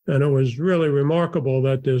 And it was really remarkable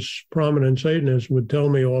that this prominent Satanist would tell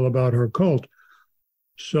me all about her cult.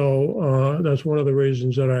 So that's one of the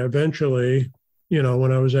reasons that I eventually,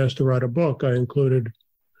 when I was asked to write a book, I included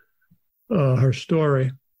her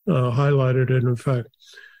story, highlighted it, in fact.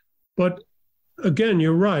 But again,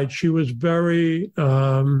 you're right. She was very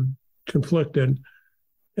conflicted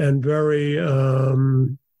and very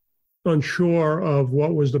unsure of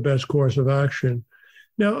what was the best course of action.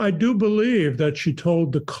 Now, I do believe that she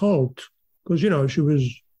told the cult, because, she was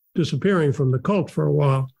disappearing from the cult for a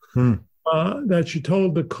while, that she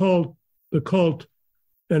told the cult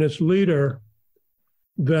and its leader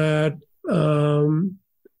that,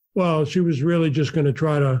 she was really just going to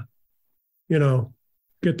try to,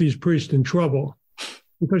 get these priests in trouble,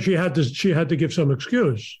 because she had to give some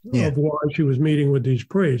excuse of why she was meeting with these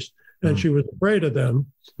priests, and she was afraid of them.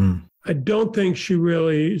 I don't think she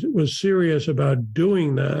really was serious about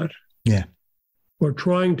doing that, or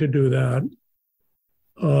trying to do that.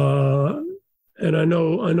 And I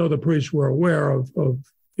know the priests were aware of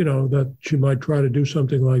that she might try to do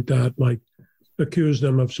something like that, might accuse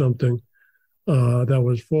them of something that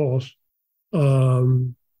was false.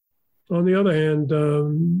 On the other hand,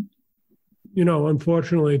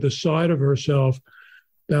 unfortunately, the side of herself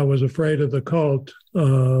that was afraid of the cult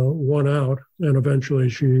won out, and eventually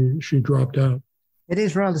she dropped out. It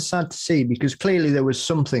is rather sad to see, because clearly there was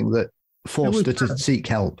something that forced her to seek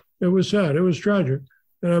help. It was sad. It was tragic.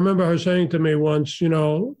 And I remember her saying to me once,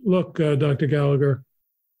 look, Dr. Gallagher,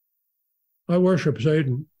 I worship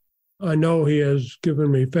Satan. I know he has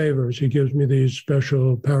given me favors. He gives me these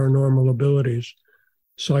special paranormal abilities,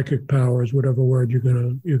 psychic powers, whatever word you're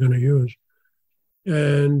gonna use.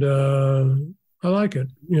 And I like it.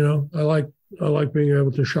 I like being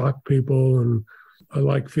able to shock people, and I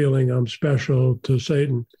like feeling I'm special to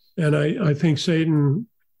Satan. And I think Satan,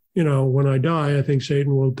 when I die, I think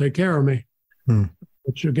Satan will take care of me.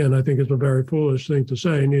 Which, again, I think is a very foolish thing to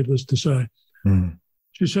say, needless to say.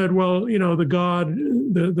 She said, well, the God,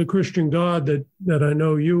 the Christian God that I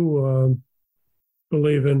know you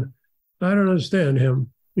believe in, I don't understand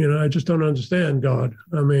him. I just don't understand God.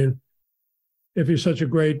 I mean, if he's such a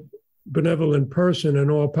great, benevolent person and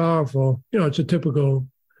all-powerful, it's a typical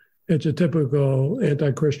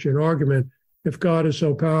anti-Christian argument. If God is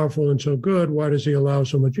so powerful and so good, why does he allow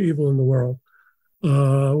so much evil in the world?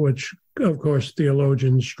 Which, of course,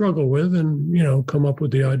 theologians struggle with and, come up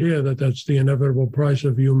with the idea that that's the inevitable price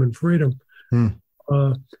of human freedom.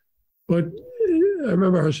 But I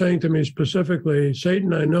remember her saying to me specifically,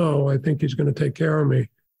 Satan, I think he's going to take care of me.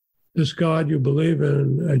 This God you believe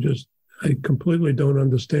in, I completely don't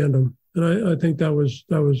understand him. And I think that was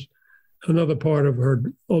another part of her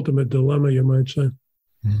ultimate dilemma, you might say.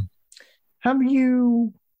 Have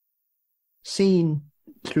you seen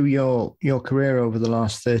through your career over the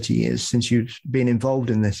last 30 years, since you've been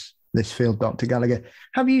involved in this field, Dr. Gallagher,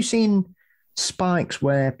 have you seen spikes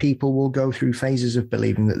where people will go through phases of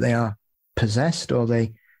believing that they are possessed or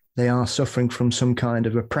they are suffering from some kind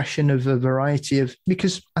of oppression of a variety of...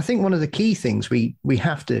 Because I think one of the key things we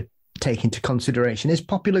have to take into consideration is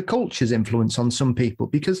popular culture's influence on some people,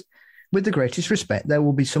 because with the greatest respect, there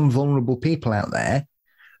will be some vulnerable people out there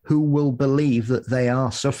who will believe that they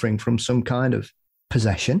are suffering from some kind of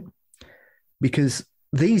possession, because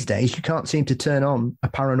these days you can't seem to turn on a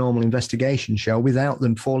paranormal investigation show without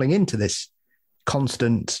them falling into this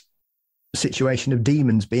constant situation of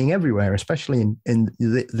demons being everywhere, especially in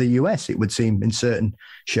the US, it would seem, in certain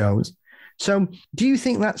shows. So do you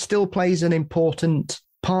think that still plays an important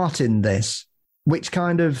part in this, which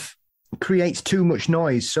kind of creates too much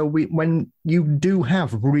noise? So when you do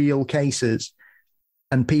have real cases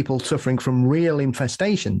and people suffering from real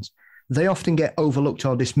infestations, they often get overlooked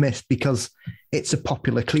or dismissed because it's a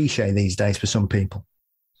popular cliche these days for some people.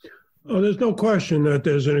 Oh, there's no question that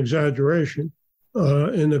there's an exaggeration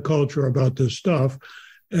in the culture about this stuff,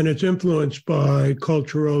 and it's influenced by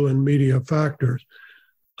cultural and media factors.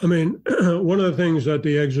 I mean, one of the things that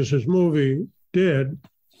the Exorcist movie did,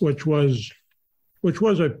 which was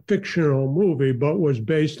a fictional movie, but was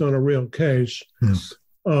based on a real case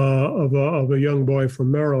of a young boy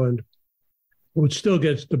from Maryland, which still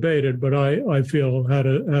gets debated, but I feel had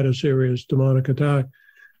a serious demonic attack.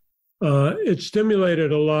 It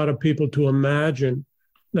stimulated a lot of people to imagine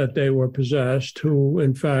that they were possessed, who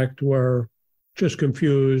in fact were just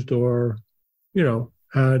confused or,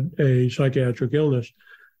 had a psychiatric illness.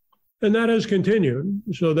 And that has continued,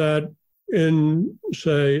 so that in,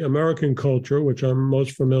 say, American culture, which I'm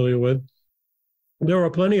most familiar with, there are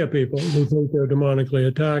plenty of people who think they're demonically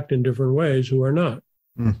attacked in different ways who are not.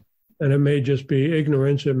 And it may just be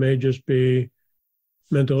ignorance, it may just be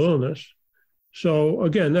mental illness. So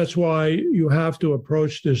again, that's why you have to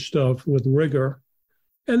approach this stuff with rigor.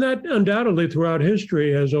 And that undoubtedly throughout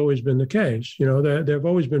history has always been the case. There have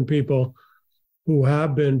always been people who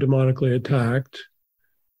have been demonically attacked.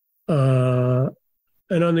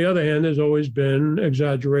 And on the other hand, there's always been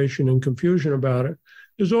exaggeration and confusion about it.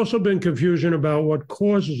 There's also been confusion about what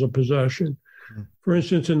causes a possession. For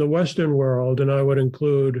instance, in the Western world, and I would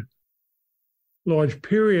include large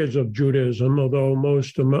periods of Judaism, although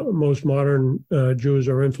most modern Jews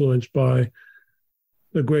are influenced by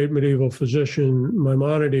the great medieval physician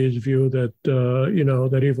Maimonides' view that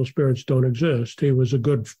that evil spirits don't exist. He was a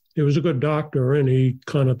good doctor, and he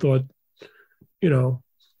kind of thought,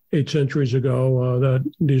 8 centuries ago, that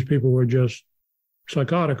these people were just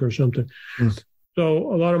psychotic or something.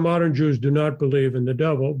 So a lot of modern Jews do not believe in the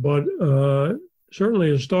devil, but certainly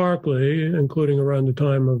historically, including around the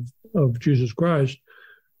time of Jesus Christ,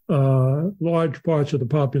 large parts of the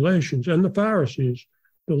populations and the Pharisees,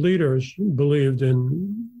 the leaders, believed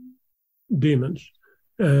in demons.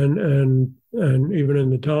 And even in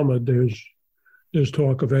the Talmud, there's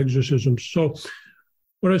talk of exorcisms. So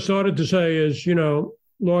what I started to say is,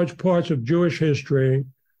 large parts of Jewish history,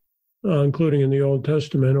 including in the Old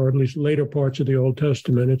Testament, or at least later parts of the Old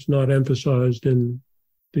Testament, it's not emphasized in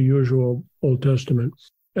the usual Old Testament,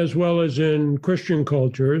 as well as in Christian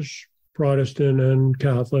cultures, Protestant and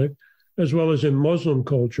Catholic, as well as in Muslim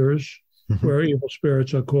cultures, where evil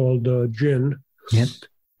spirits are called jinn. Yep.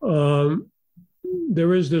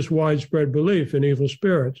 There is this widespread belief in evil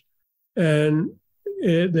spirits, and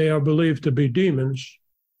they are believed to be demons,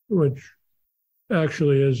 which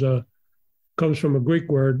actually comes from a Greek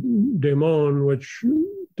word, daemon, which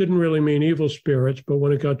didn't really mean evil spirits, but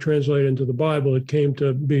when it got translated into the Bible, it came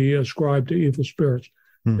to be ascribed to evil spirits.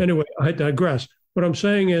 Anyway, I digress. What I'm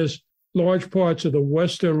saying is large parts of the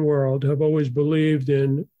Western world have always believed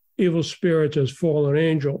in evil spirits as fallen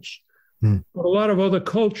angels. But a lot of other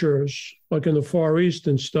cultures, like in the Far East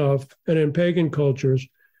and stuff, and in pagan cultures,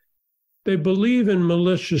 they believe in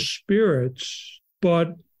malicious spirits,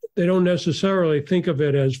 but they don't necessarily think of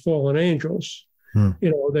it as fallen angels.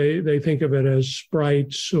 They think of it as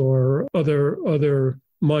sprites or other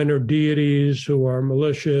minor deities who are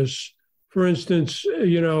malicious. For instance,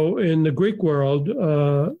 in the Greek world,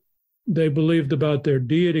 they believed about their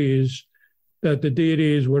deities that the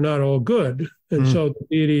deities were not all good. And so the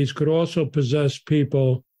deities could also possess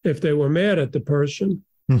people if they were mad at the person.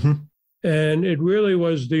 And it really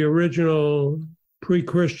was the original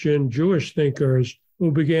pre-Christian Jewish thinkers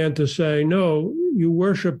who began to say, no, you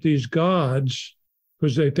worship these gods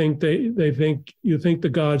because they think you think the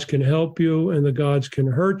gods can help you and the gods can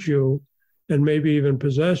hurt you and maybe even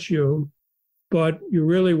possess you, but you're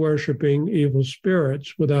really worshiping evil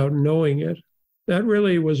spirits without knowing it. That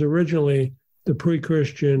really was originally the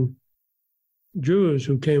pre-Christian Jews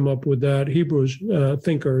who came up with that, Hebrews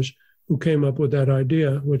thinkers who came up with that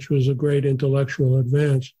idea, which was a great intellectual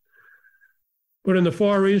advance. But in the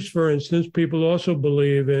Far East, for instance, people also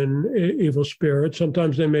believe in evil spirits.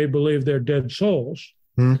 Sometimes they may believe they're dead souls.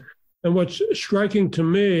 And what's striking to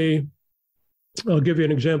me, I'll give you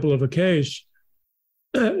an example of a case,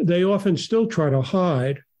 they often still try to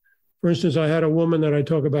hide. For instance, I had a woman that I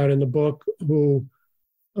talk about in the book who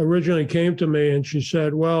originally came to me and she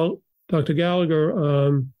said, well, Dr.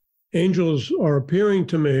 Gallagher, angels are appearing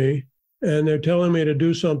to me and they're telling me to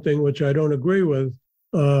do something which I don't agree with.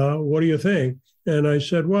 What do you think? And I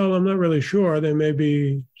said, well, I'm not really sure. They may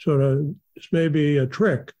be this may be a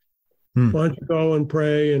trick. Why don't you go and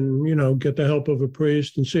pray and, get the help of a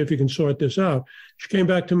priest and see if you can sort this out? She came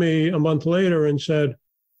back to me a month later and said,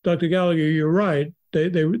 Dr. Gallagher, you're right.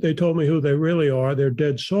 They told me who they really are. They're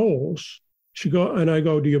dead souls. I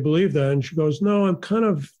go, do you believe that? And she goes, no, I'm kind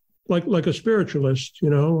of like a spiritualist,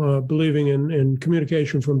 believing in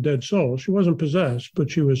communication from dead souls. She wasn't possessed, but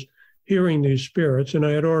she was hearing these spirits. And I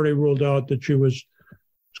had already ruled out that she was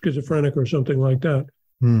schizophrenic or something like that.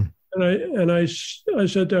 And I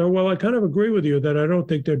said to her, well, I kind of agree with you that I don't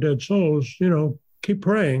think they're dead souls, keep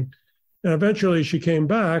praying. And eventually she came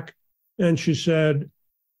back and she said,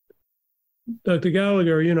 Dr.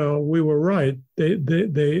 Gallagher, we were right. They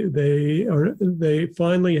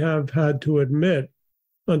finally have had to admit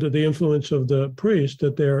under the influence of the priest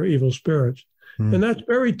that they're evil spirits. And that's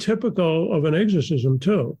very typical of an exorcism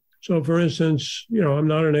too. So for instance, I'm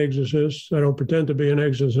not an exorcist. I don't pretend to be an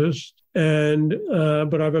exorcist.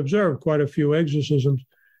 But I've observed quite a few exorcisms.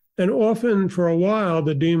 And often for a while,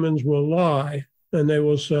 the demons will lie and they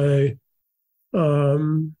will say,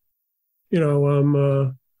 I'm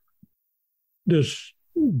this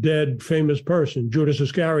dead famous person, Judas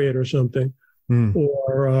Iscariot or something.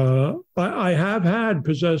 Or I have had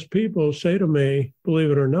possessed people say to me,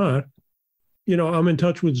 believe it or not, I'm in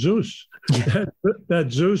touch with Zeus. that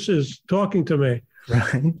Zeus is talking to me.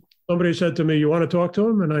 Right. Somebody said to me, you want to talk to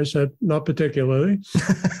him? And I said, not particularly.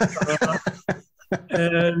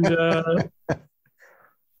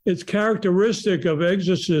 It's characteristic of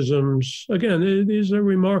exorcisms. Again, these are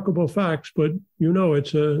remarkable facts, but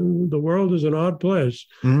the world is an odd place.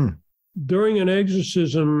 During an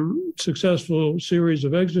exorcism, successful series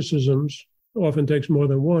of exorcisms, often takes more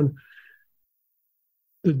than one,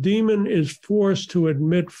 the demon is forced to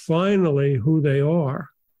admit finally who they are.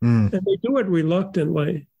 And they do it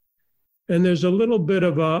reluctantly. And there's a little bit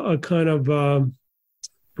of a kind of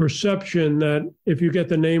perception that if you get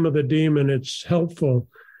the name of the demon, it's helpful.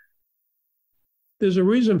 There's a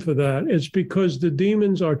reason for that. It's because the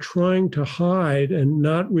demons are trying to hide and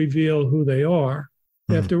not reveal who they are.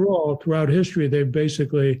 After all, throughout history, they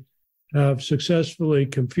basically have successfully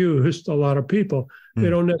confused a lot of people. They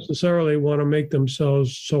don't necessarily want to make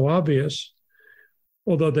themselves so obvious,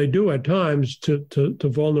 although they do at times to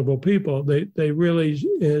vulnerable people. They really,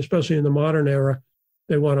 especially in the modern era,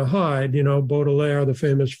 they want to hide. Baudelaire, the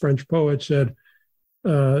famous French poet, said,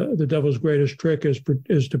 the devil's greatest trick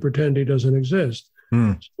is to pretend he doesn't exist.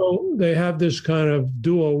 So they have this kind of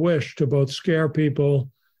dual wish to both scare people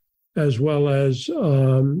as well as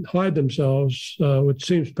hide themselves, which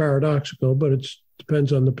seems paradoxical, but it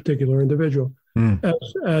depends on the particular individual,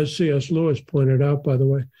 as C.S. Lewis pointed out, by the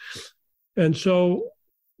way. And so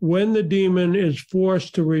when the demon is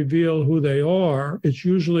forced to reveal who they are, it's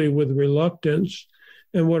usually with reluctance.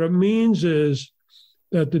 And what it means is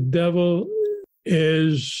that the devil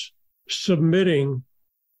is submitting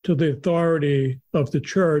to the authority of the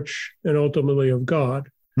church and ultimately of God.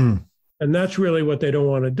 And that's really what they don't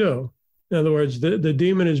want to do. In other words, the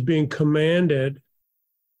demon is being commanded,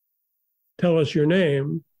 tell us your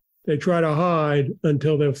name. They try to hide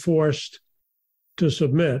until they're forced to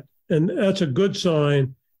submit. And that's a good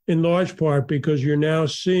sign in large part because you're now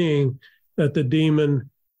seeing that the demon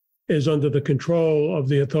is under the control of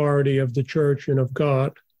the authority of the church and of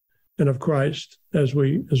God and of Christ, as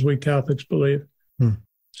we Catholics believe.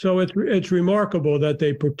 So it's remarkable that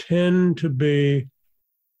they pretend to be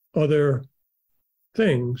other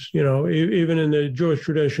things. Even in the Jewish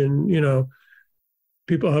tradition,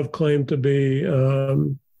 people have claimed to be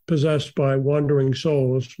possessed by wandering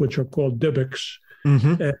souls, which are called Dybbaks.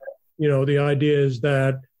 Mm-hmm. And, the idea is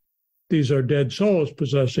that these are dead souls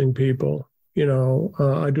possessing people.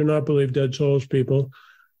 I do not believe dead souls people.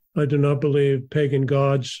 I do not believe pagan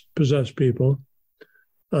gods possess people.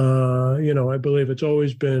 I believe it's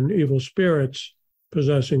always been evil spirits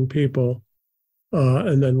possessing people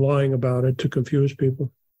and then lying about it to confuse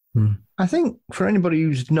people. I think for anybody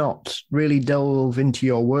who's not really delved into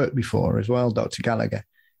your work before as well, Dr. Gallagher,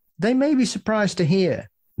 they may be surprised to hear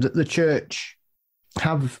that the church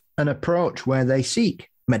have an approach where they seek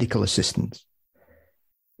medical assistance.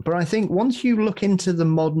 But I think once you look into the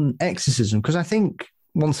modern exorcism, because I think,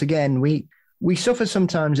 once again, we suffer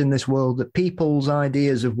sometimes in this world that people's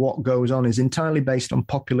ideas of what goes on is entirely based on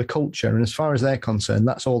popular culture. And as far as they're concerned,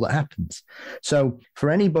 that's all that happens. So for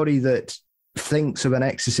anybody that thinks of an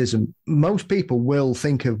exorcism, most people will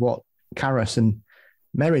think of what Karras and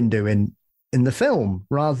Merrin do in the film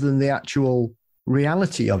rather than the actual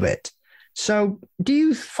reality of it. So do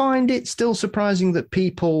you find it still surprising that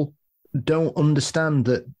people don't understand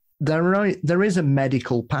that there is a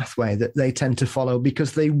medical pathway that they tend to follow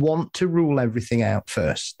because they want to rule everything out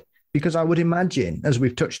first? Because I would imagine, as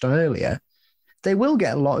we've touched on earlier, they will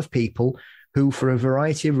get a lot of people who, for a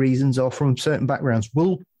variety of reasons or from certain backgrounds,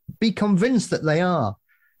 will be convinced that they are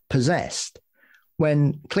possessed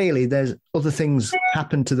when clearly there's other things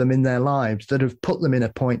happen to them in their lives that have put them in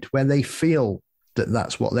a point where they feel that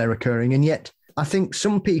that's what they're occurring. And yet I think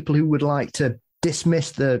some people who would like to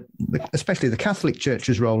dismiss especially the Catholic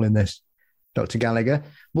Church's role in this, Dr. Gallagher,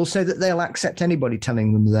 will say that they'll accept anybody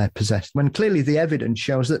telling them they're possessed, when clearly the evidence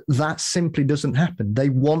shows that that simply doesn't happen. They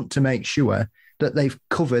want to make sure that they've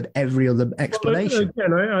covered every other explanation.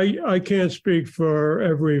 Well, again, I can't speak for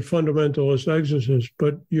every fundamentalist exorcist,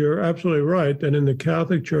 but you're absolutely right that in the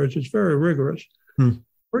Catholic Church, it's very rigorous.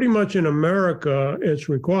 Pretty much in America, it's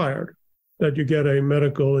required that you get a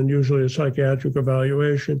medical and usually a psychiatric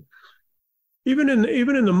evaluation. Even in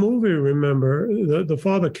the movie, remember, the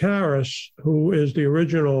Father Karras, who is the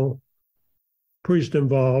original priest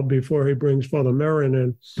involved before he brings Father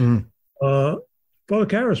Merrin in, Father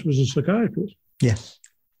Karras was a psychiatrist. Yes.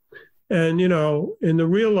 And, in the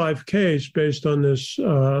real life case, based on this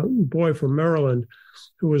boy from Maryland,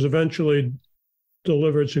 who was eventually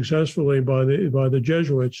delivered successfully by the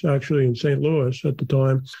Jesuits, actually in St. Louis at the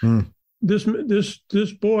time,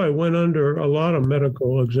 this boy went under a lot of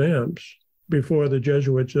medical exams before the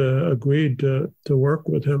Jesuits agreed to work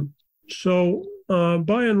with him. So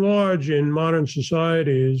by and large, in modern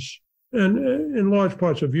societies, and in large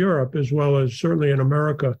parts of Europe, as well as certainly in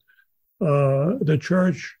America, the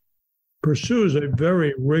church pursues a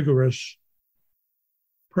very rigorous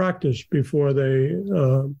practice before they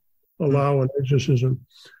allow an exorcism,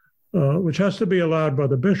 which has to be allowed by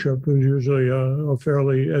the bishop, who's usually a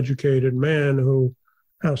fairly educated man who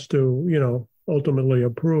has to, ultimately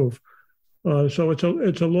approve. So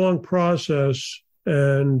it's a long process,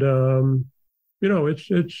 and it's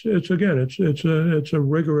a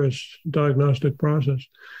rigorous diagnostic process.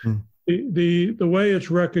 The way it's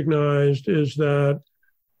recognized is that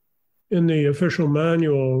in the official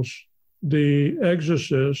manuals, the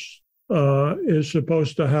exorcist is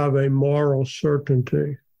supposed to have a moral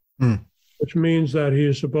certainty, which means that he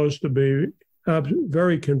is supposed to be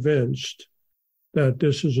very convinced that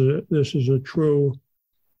this is a true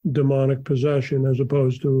demonic possession, as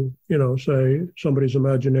opposed to, say, somebody's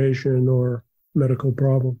imagination or medical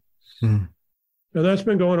problem. And that's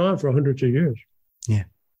been going on for hundreds of years. Yeah.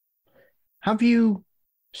 Have you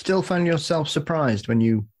still found yourself surprised when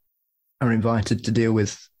you are invited to deal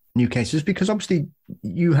with new cases? Because obviously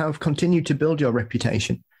you have continued to build your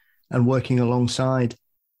reputation and working alongside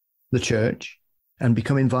the church and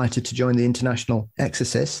become invited to join the international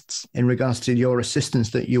exorcists in regards to your assistance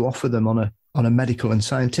that you offer them on a medical and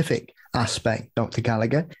scientific aspect, Dr.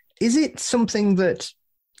 Gallagher. Is it something that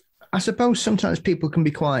I suppose sometimes people can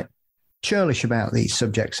be quite churlish about these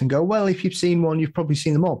subjects and go, well, if you've seen one, you've probably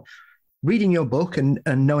seen them all. Reading your book and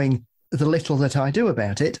knowing the little that I do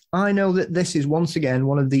about it, I know that this is once again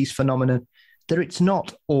one of these phenomena that it's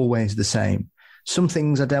not always the same. some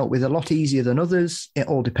things are dealt with a lot easier than others. It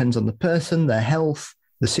all depends on the person, their health,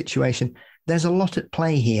 the situation. There's a lot at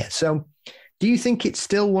play here. So do you think it's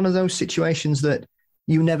still one of those situations that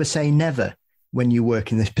you never say never when you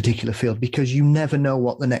work in this particular field, because you never know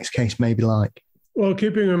what the next case may be like? Well,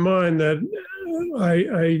 keeping in mind that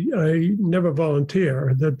I never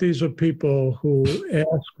volunteer, that these are people who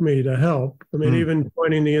ask me to help. I mean, even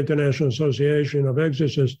joining the International Association of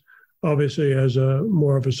Exorcists, obviously as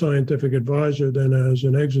more of a scientific advisor than as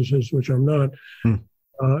an exorcist, which I'm not,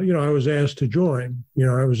 I was asked to join.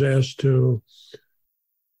 I was asked to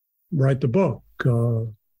write the book.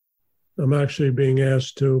 I'm actually being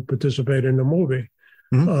asked to participate in the movie.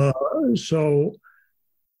 So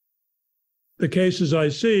the cases I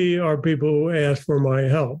see are people who ask for my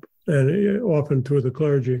help, and often through the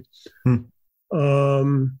clergy. And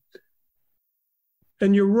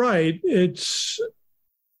you're right.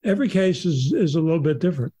 Every case is a little bit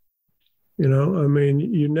different. I mean,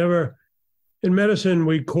 in medicine,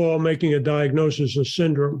 we call making a diagnosis a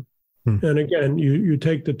syndrome. And again, you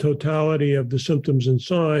take the totality of the symptoms and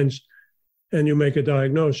signs and you make a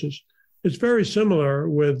diagnosis. It's very similar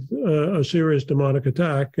with a serious demonic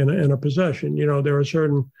attack and a possession. There are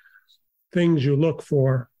certain things you look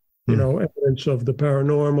for, evidence of the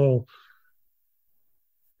paranormal,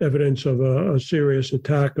 evidence of a serious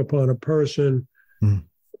attack upon a person.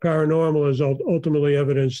 Paranormal is ultimately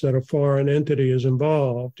evidence that a foreign entity is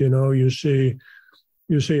involved. You see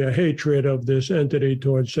a hatred of this entity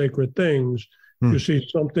towards sacred things. You see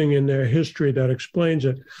something in their history that explains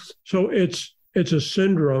it. So it's a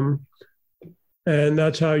syndrome. And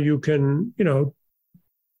that's how you can,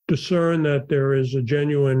 discern that there is a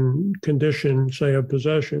genuine condition, say, of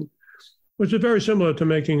possession, which is very similar to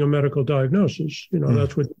making a medical diagnosis.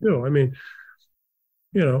 That's what you do. I mean,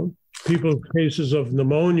 people's cases of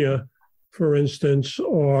pneumonia, for instance,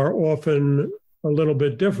 are often a little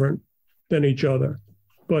bit different than each other.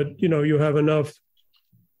 But, you have enough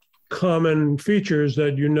common features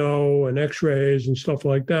that and x-rays and stuff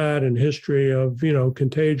like that, and history of,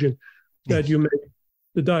 contagion, that you make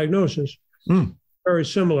the diagnosis. Very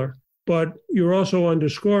similar. But you're also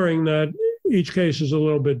underscoring that each case is a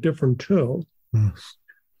little bit different too.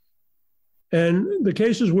 And the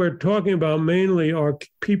cases we're talking about mainly are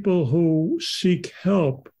people who seek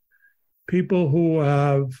help, people who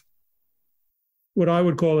have what I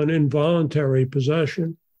would call an involuntary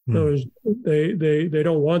possession. In other words, they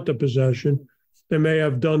don't want the possession. They may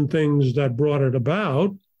have done things that brought it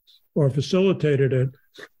about or facilitated it,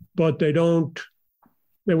 but they want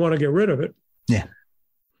to get rid of it. Yeah.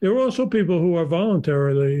 There are also people who are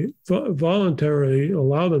voluntarily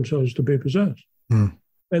allow themselves to be possessed. And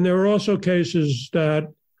there are also cases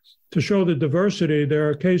that, to show the diversity, there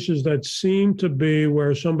are cases that seem to be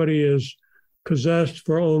where somebody is possessed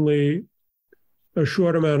for only a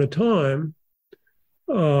short amount of time.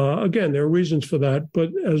 Again, there are reasons for that, but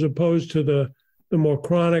as opposed to the more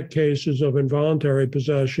chronic cases of involuntary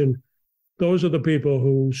possession, those are the people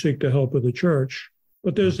who seek the help of the church.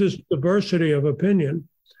 But there's this diversity of opinion.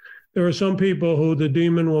 There are some people who the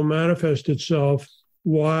demon will manifest itself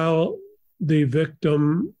while the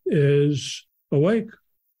victim is awake.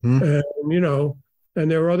 And,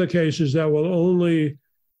 and there are other cases that will only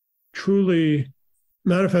truly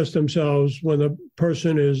manifest themselves when the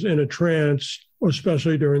person is in a trance, or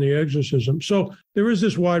especially during the exorcism. So there is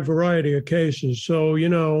this wide variety of cases. So, you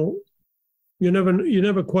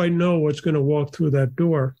never quite know what's going to walk through that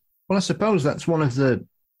door. Well, I suppose that's one of the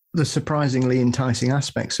surprisingly enticing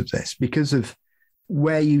aspects of this, because of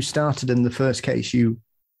where you started in the first case. You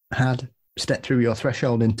had stepped through your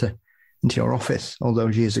threshold into your office all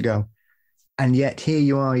those years ago. And yet here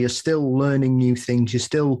you are, you're still learning new things. You're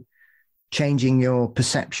still changing your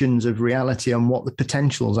perceptions of reality and what the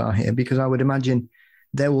potentials are here, because I would imagine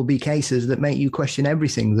there will be cases that make you question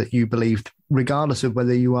everything that you believed, regardless of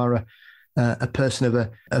whether you are a person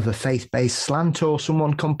of a faith-based slant or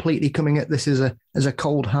someone completely coming at this as a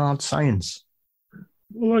cold, hard science.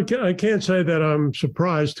 Well, I can't say that I'm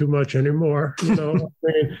surprised too much anymore. I mean,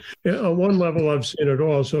 on one level, I've seen it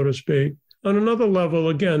all, so to speak. On another level,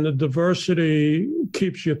 again, the diversity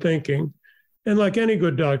keeps you thinking. And like any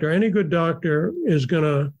good doctor is going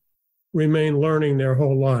to remain learning their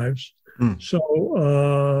whole lives. So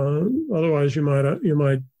otherwise, you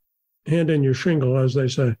might hand in your shingle, as they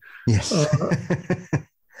say. Yes.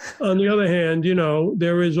 On the other hand,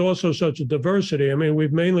 there is also such a diversity. I mean,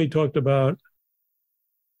 we've mainly talked about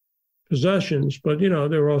possessions, but,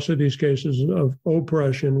 there are also these cases of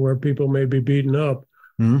oppression where people may be beaten up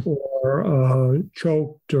or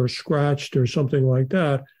choked or scratched or something like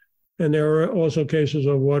that. And there are also cases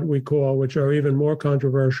of what we call, which are even more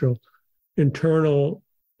controversial, internal,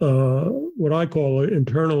 what I call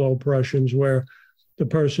internal oppressions, where the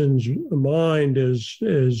person's mind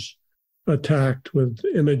is attacked with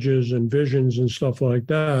images and visions and stuff like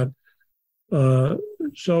that.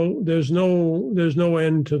 So there's no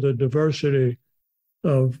end to the diversity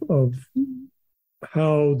of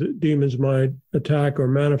how the demons might attack or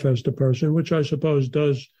manifest a person, which I suppose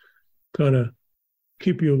does kind of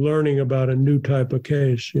keep you learning about a new type of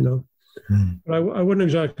case, But I wouldn't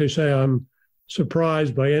exactly say I'm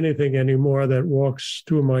surprised by anything anymore that walks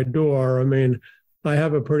through my door. I mean, I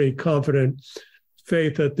have a pretty confident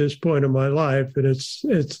faith at this point in my life, and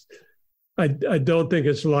I don't think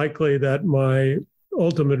it's likely that my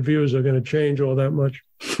ultimate views are going to change all that much.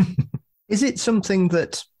 Is it something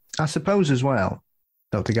that, I suppose as well,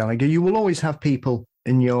 Dr. Gallagher, you will always have people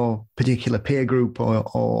in your particular peer group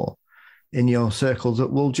or in your circles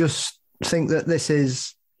that will just think that this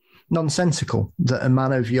is nonsensical, that a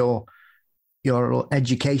man of your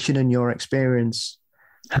education and your experience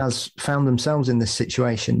has found themselves in this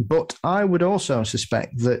situation. But I would also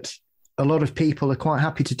suspect that a lot of people are quite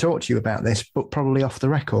happy to talk to you about this, but probably off the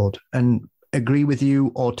record, and agree with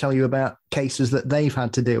you or tell you about cases that they've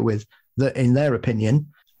had to deal with that, in their opinion,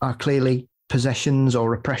 are clearly possessions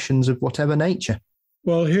or oppressions of whatever nature.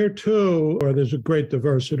 Well, here too, there's a great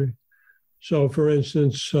diversity. So, for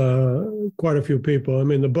instance, quite a few people, I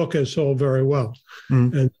mean, the book has sold very well.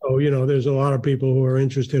 And so, there's a lot of people who are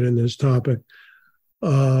interested in this topic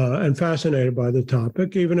and fascinated by the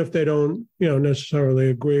topic, even if they don't, necessarily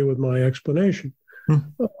agree with my explanation.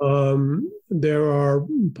 There are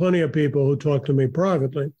plenty of people who talk to me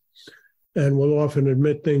privately and will often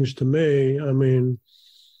admit things to me. I mean,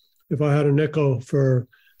 if I had a nickel for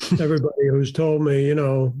everybody who's told me,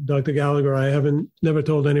 Dr. Gallagher, I haven't never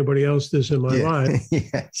told anybody else this in my life.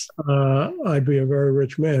 Yes. I'd be a very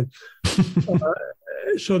rich man.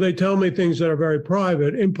 So they tell me things that are very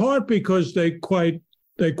private, in part because they quite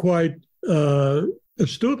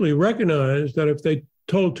astutely recognize that if they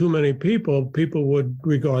told too many people, people would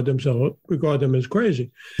regard them as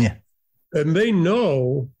crazy. Yeah. And they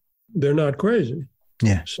know they're not crazy.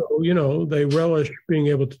 Yeah. So, they relish being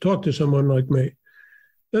able to talk to someone like me.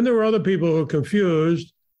 Then there are other people who are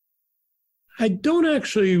confused. I don't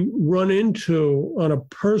actually run into, on a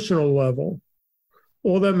personal level,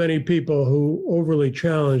 all that many people who overly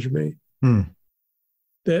challenge me.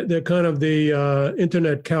 They're kind of the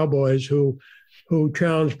internet cowboys who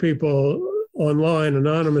challenge people online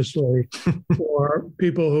anonymously, or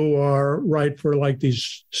people who write for like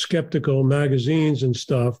these skeptical magazines and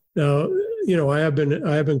stuff. Now, I have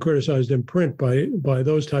been criticized in print by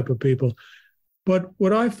those type of people. But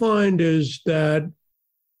what I find is that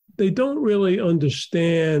they don't really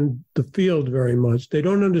understand the field very much. They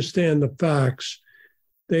don't understand the facts.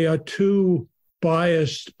 They are too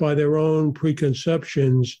biased by their own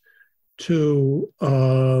preconceptions to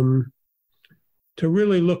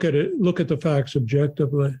really look at the facts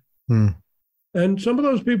objectively. And some of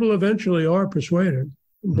those people eventually are persuaded,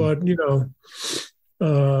 but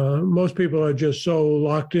most people are just so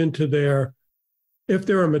locked into if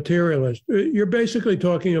they're a materialist. You're basically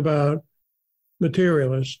talking about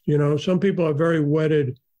materialists. Some people are very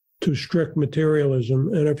wedded to strict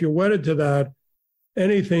materialism, and if you're wedded to that,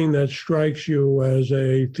 anything that strikes you as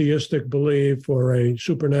a theistic belief or a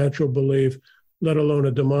supernatural belief, let alone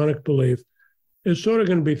a demonic belief, is sort of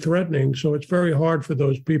going to be threatening. So it's very hard for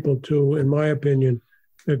those people to, in my opinion,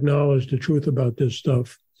 acknowledge the truth about this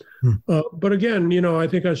stuff. But again, I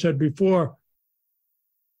think I said before,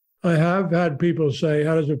 I have had people say,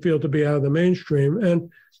 how does it feel to be out of the mainstream?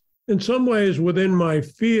 And in some ways within my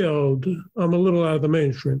field, I'm a little out of the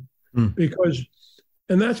mainstream because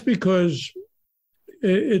that's because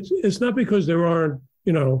it's not because there aren't,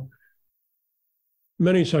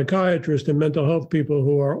 many psychiatrists and mental health people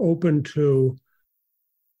who are open to,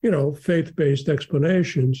 faith-based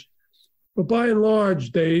explanations. But by and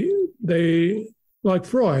large, they like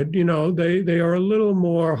Freud, they are a little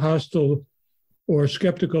more hostile or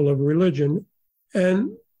skeptical of religion.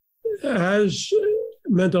 And as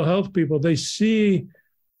mental health people, they see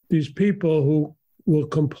these people who will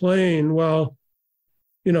complain, well,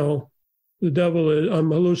 the devil I'm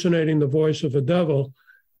hallucinating the voice of a devil.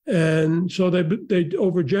 And so they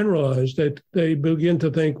overgeneralize. They begin to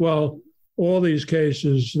think, well, all these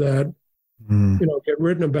cases that, get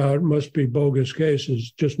written about must be bogus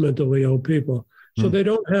cases, just mentally ill people. So they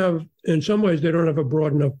don't have, in some ways, they don't have a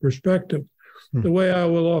broad enough perspective. The way I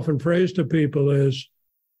will often phrase to people is,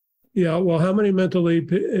 well, how many mentally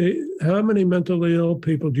ill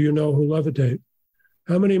people do you know who levitate?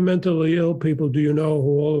 How many mentally ill people do you know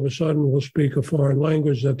who all of a sudden will speak a foreign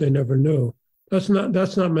language that they never knew? That's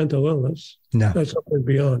not mental illness. No. That's something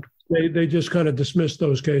beyond. They just kind of dismiss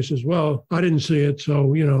those cases. Well, I didn't see it,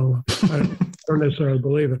 so, I don't necessarily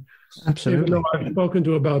believe it. Absolutely. Even though I've spoken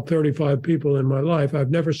to about 35 people in my life,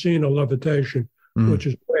 I've never seen a levitation, which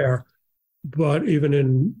is rare, but even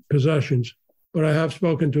in possessions. But I have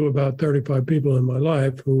spoken to about 35 people in my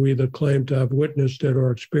life who either claim to have witnessed it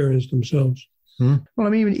or experienced themselves. Well, I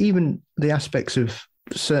mean, even the aspects of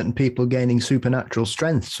certain people gaining supernatural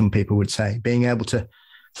strength, some people would say, being able to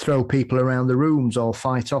throw people around the rooms or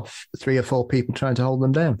fight off 3 or 4 people trying to hold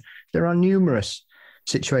them down. There are numerous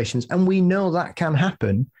situations, and we know that can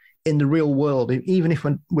happen in the real world, even if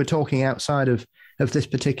we're talking outside of this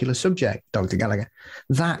particular subject, Dr. Gallagher.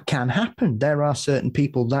 That can happen. There are certain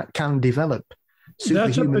people that can develop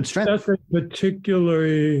superhuman strength. That's a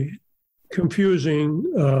particularly confusing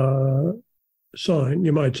sign,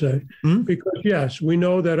 you might say, because yes, we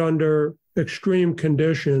know that under extreme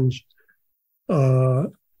conditions,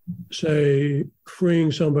 say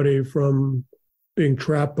freeing somebody from being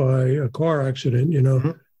trapped by a car accident,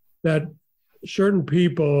 that certain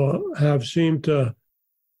people have seemed to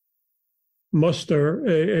muster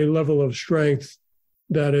a level of strength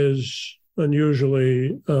that is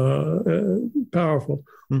unusually powerful.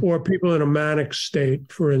 Or people in a manic state,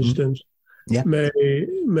 for instance,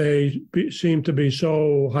 may seem to be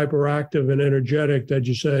so hyperactive and energetic that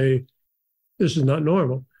you say, this is not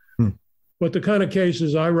normal. But the kind of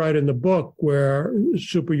cases I write in the book where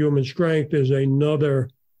superhuman strength is another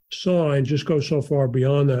sign just goes so far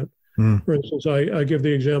beyond that. For instance, I give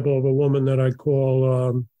the example of a woman that I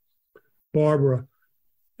call Barbara.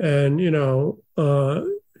 And,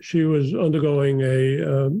 she was undergoing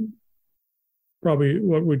a probably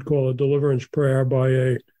what we'd call a deliverance prayer by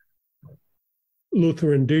a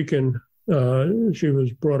Lutheran deacon. She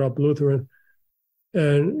was brought up Lutheran.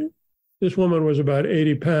 And this woman was about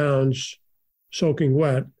 80 pounds soaking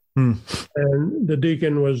wet. And the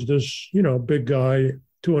deacon was this, big guy,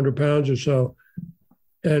 200 pounds or so.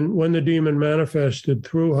 And when the demon manifested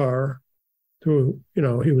through her, he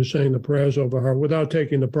was saying the prayers over her without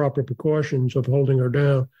taking the proper precautions of holding her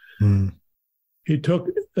down. He took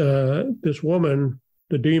this woman,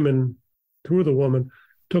 the demon, through the woman,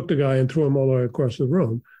 took the guy and threw him all the way across the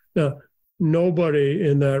room. Now, nobody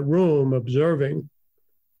in that room observing,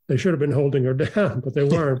 they should have been holding her down, but they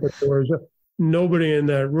weren't. But there was nobody in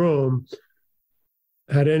that room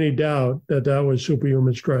had any doubt that that was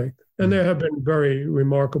superhuman strength. And there have been very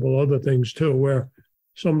remarkable other things too, where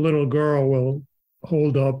some little girl will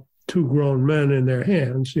hold up 2 grown men in their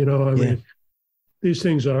hands. I mean, these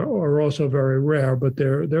things are also very rare, but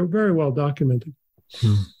they're very well documented.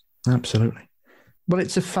 Absolutely. Well,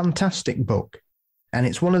 it's a fantastic book, and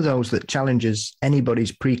it's one of those that challenges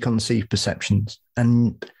anybody's preconceived perceptions.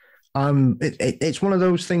 And it's one of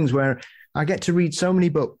those things where I get to read so many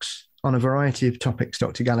books on a variety of topics,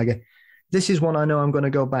 Dr. Gallagher. This is one I know I'm going to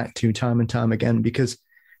go back to time and time again, because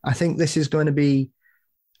I think this is going to be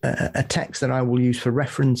a text that I will use for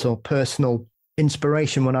reference or personal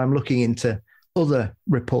inspiration when I'm looking into other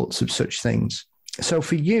reports of such things. So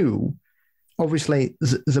for you, obviously,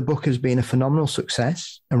 the book has been a phenomenal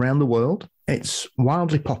success around the world. It's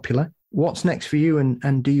wildly popular. What's next for you,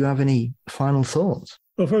 and do you have any final thoughts?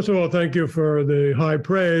 Well, first of all, thank you for the high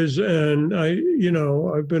praise. And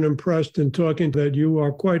I've been impressed in talking that you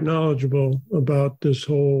are quite knowledgeable about this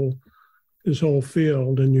whole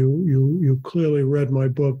field, and you clearly read my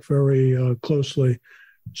book very closely.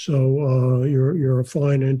 So you're a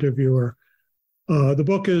fine interviewer. The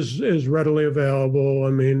book is readily available.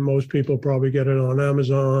 I mean, most people probably get it on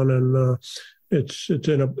Amazon, and it's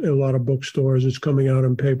in a lot of bookstores. It's coming out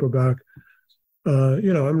in paperback.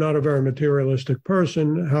 I'm not a very materialistic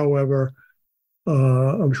person. However,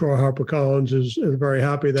 I'm sure HarperCollins is very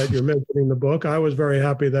happy that you're mentioning the book. I was very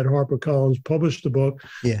happy that HarperCollins published the book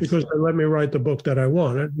because they let me write the book that I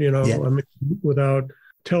wanted, I mean, without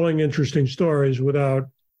telling interesting stories, without,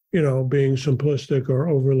 being simplistic or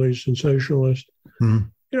overly sensationalist.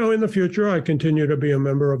 In the future, I continue to be a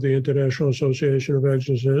member of the International Association of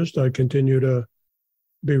Exorcists. I continue to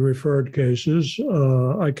be referred cases.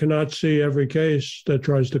 I cannot see every case that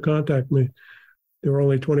tries to contact me. There are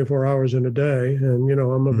only 24 hours in a day. And,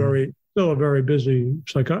 I'm still a very busy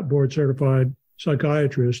board-certified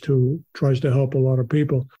psychiatrist who tries to help a lot of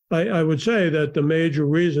people. I would say that the major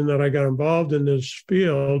reason that I got involved in this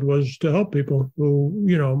field was to help people who,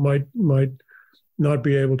 might not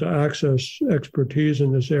be able to access expertise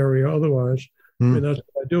in this area otherwise. I mean, that's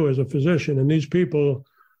what I do as a physician. And these people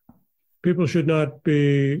should not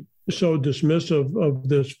be so dismissive of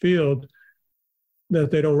this field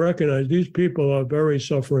that they don't recognize these people are very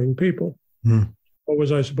suffering people. what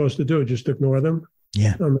was I supposed to do? Just ignore them?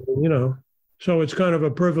 Yeah. I mean, so it's kind of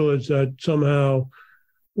a privilege that somehow,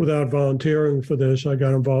 without volunteering for this, I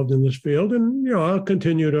got involved in this field. And, I'll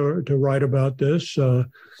continue to write about this.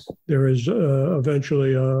 There is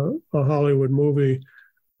eventually a Hollywood movie,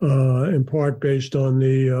 in part based on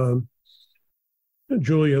the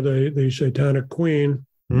Julia, the Satanic Queen.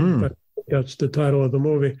 That's the title of the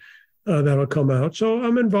movie that'll come out. So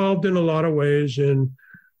I'm involved in a lot of ways in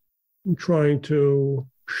trying to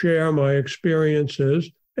share my experiences.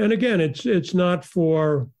 And again, it's not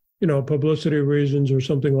for, publicity reasons or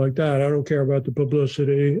something like that. I don't care about the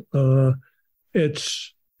publicity.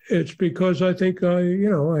 It's because I think I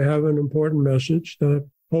have an important message that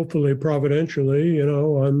hopefully providentially,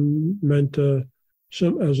 I'm meant to,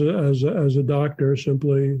 as a doctor,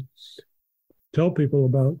 simply tell people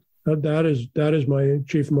about. That is my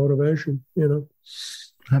chief motivation,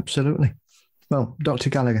 Absolutely. Well,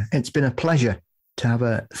 Dr. Gallagher, it's been a pleasure to have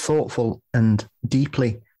a thoughtful and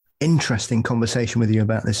deeply interesting conversation with you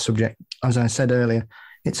about this subject. As I said earlier,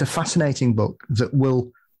 it's a fascinating book that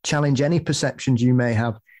will challenge any perceptions you may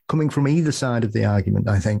have coming from either side of the argument,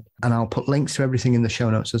 I think. And I'll put links to everything in the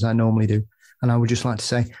show notes as I normally do. And I would just like to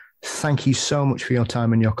say thank you so much for your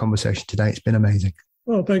time and your conversation today. It's been amazing.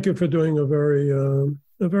 Well, thank you for doing a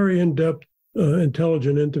very in-depth,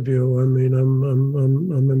 intelligent interview. I mean,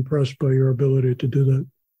 I'm impressed by your ability to do that.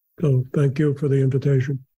 So thank you for the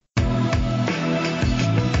invitation.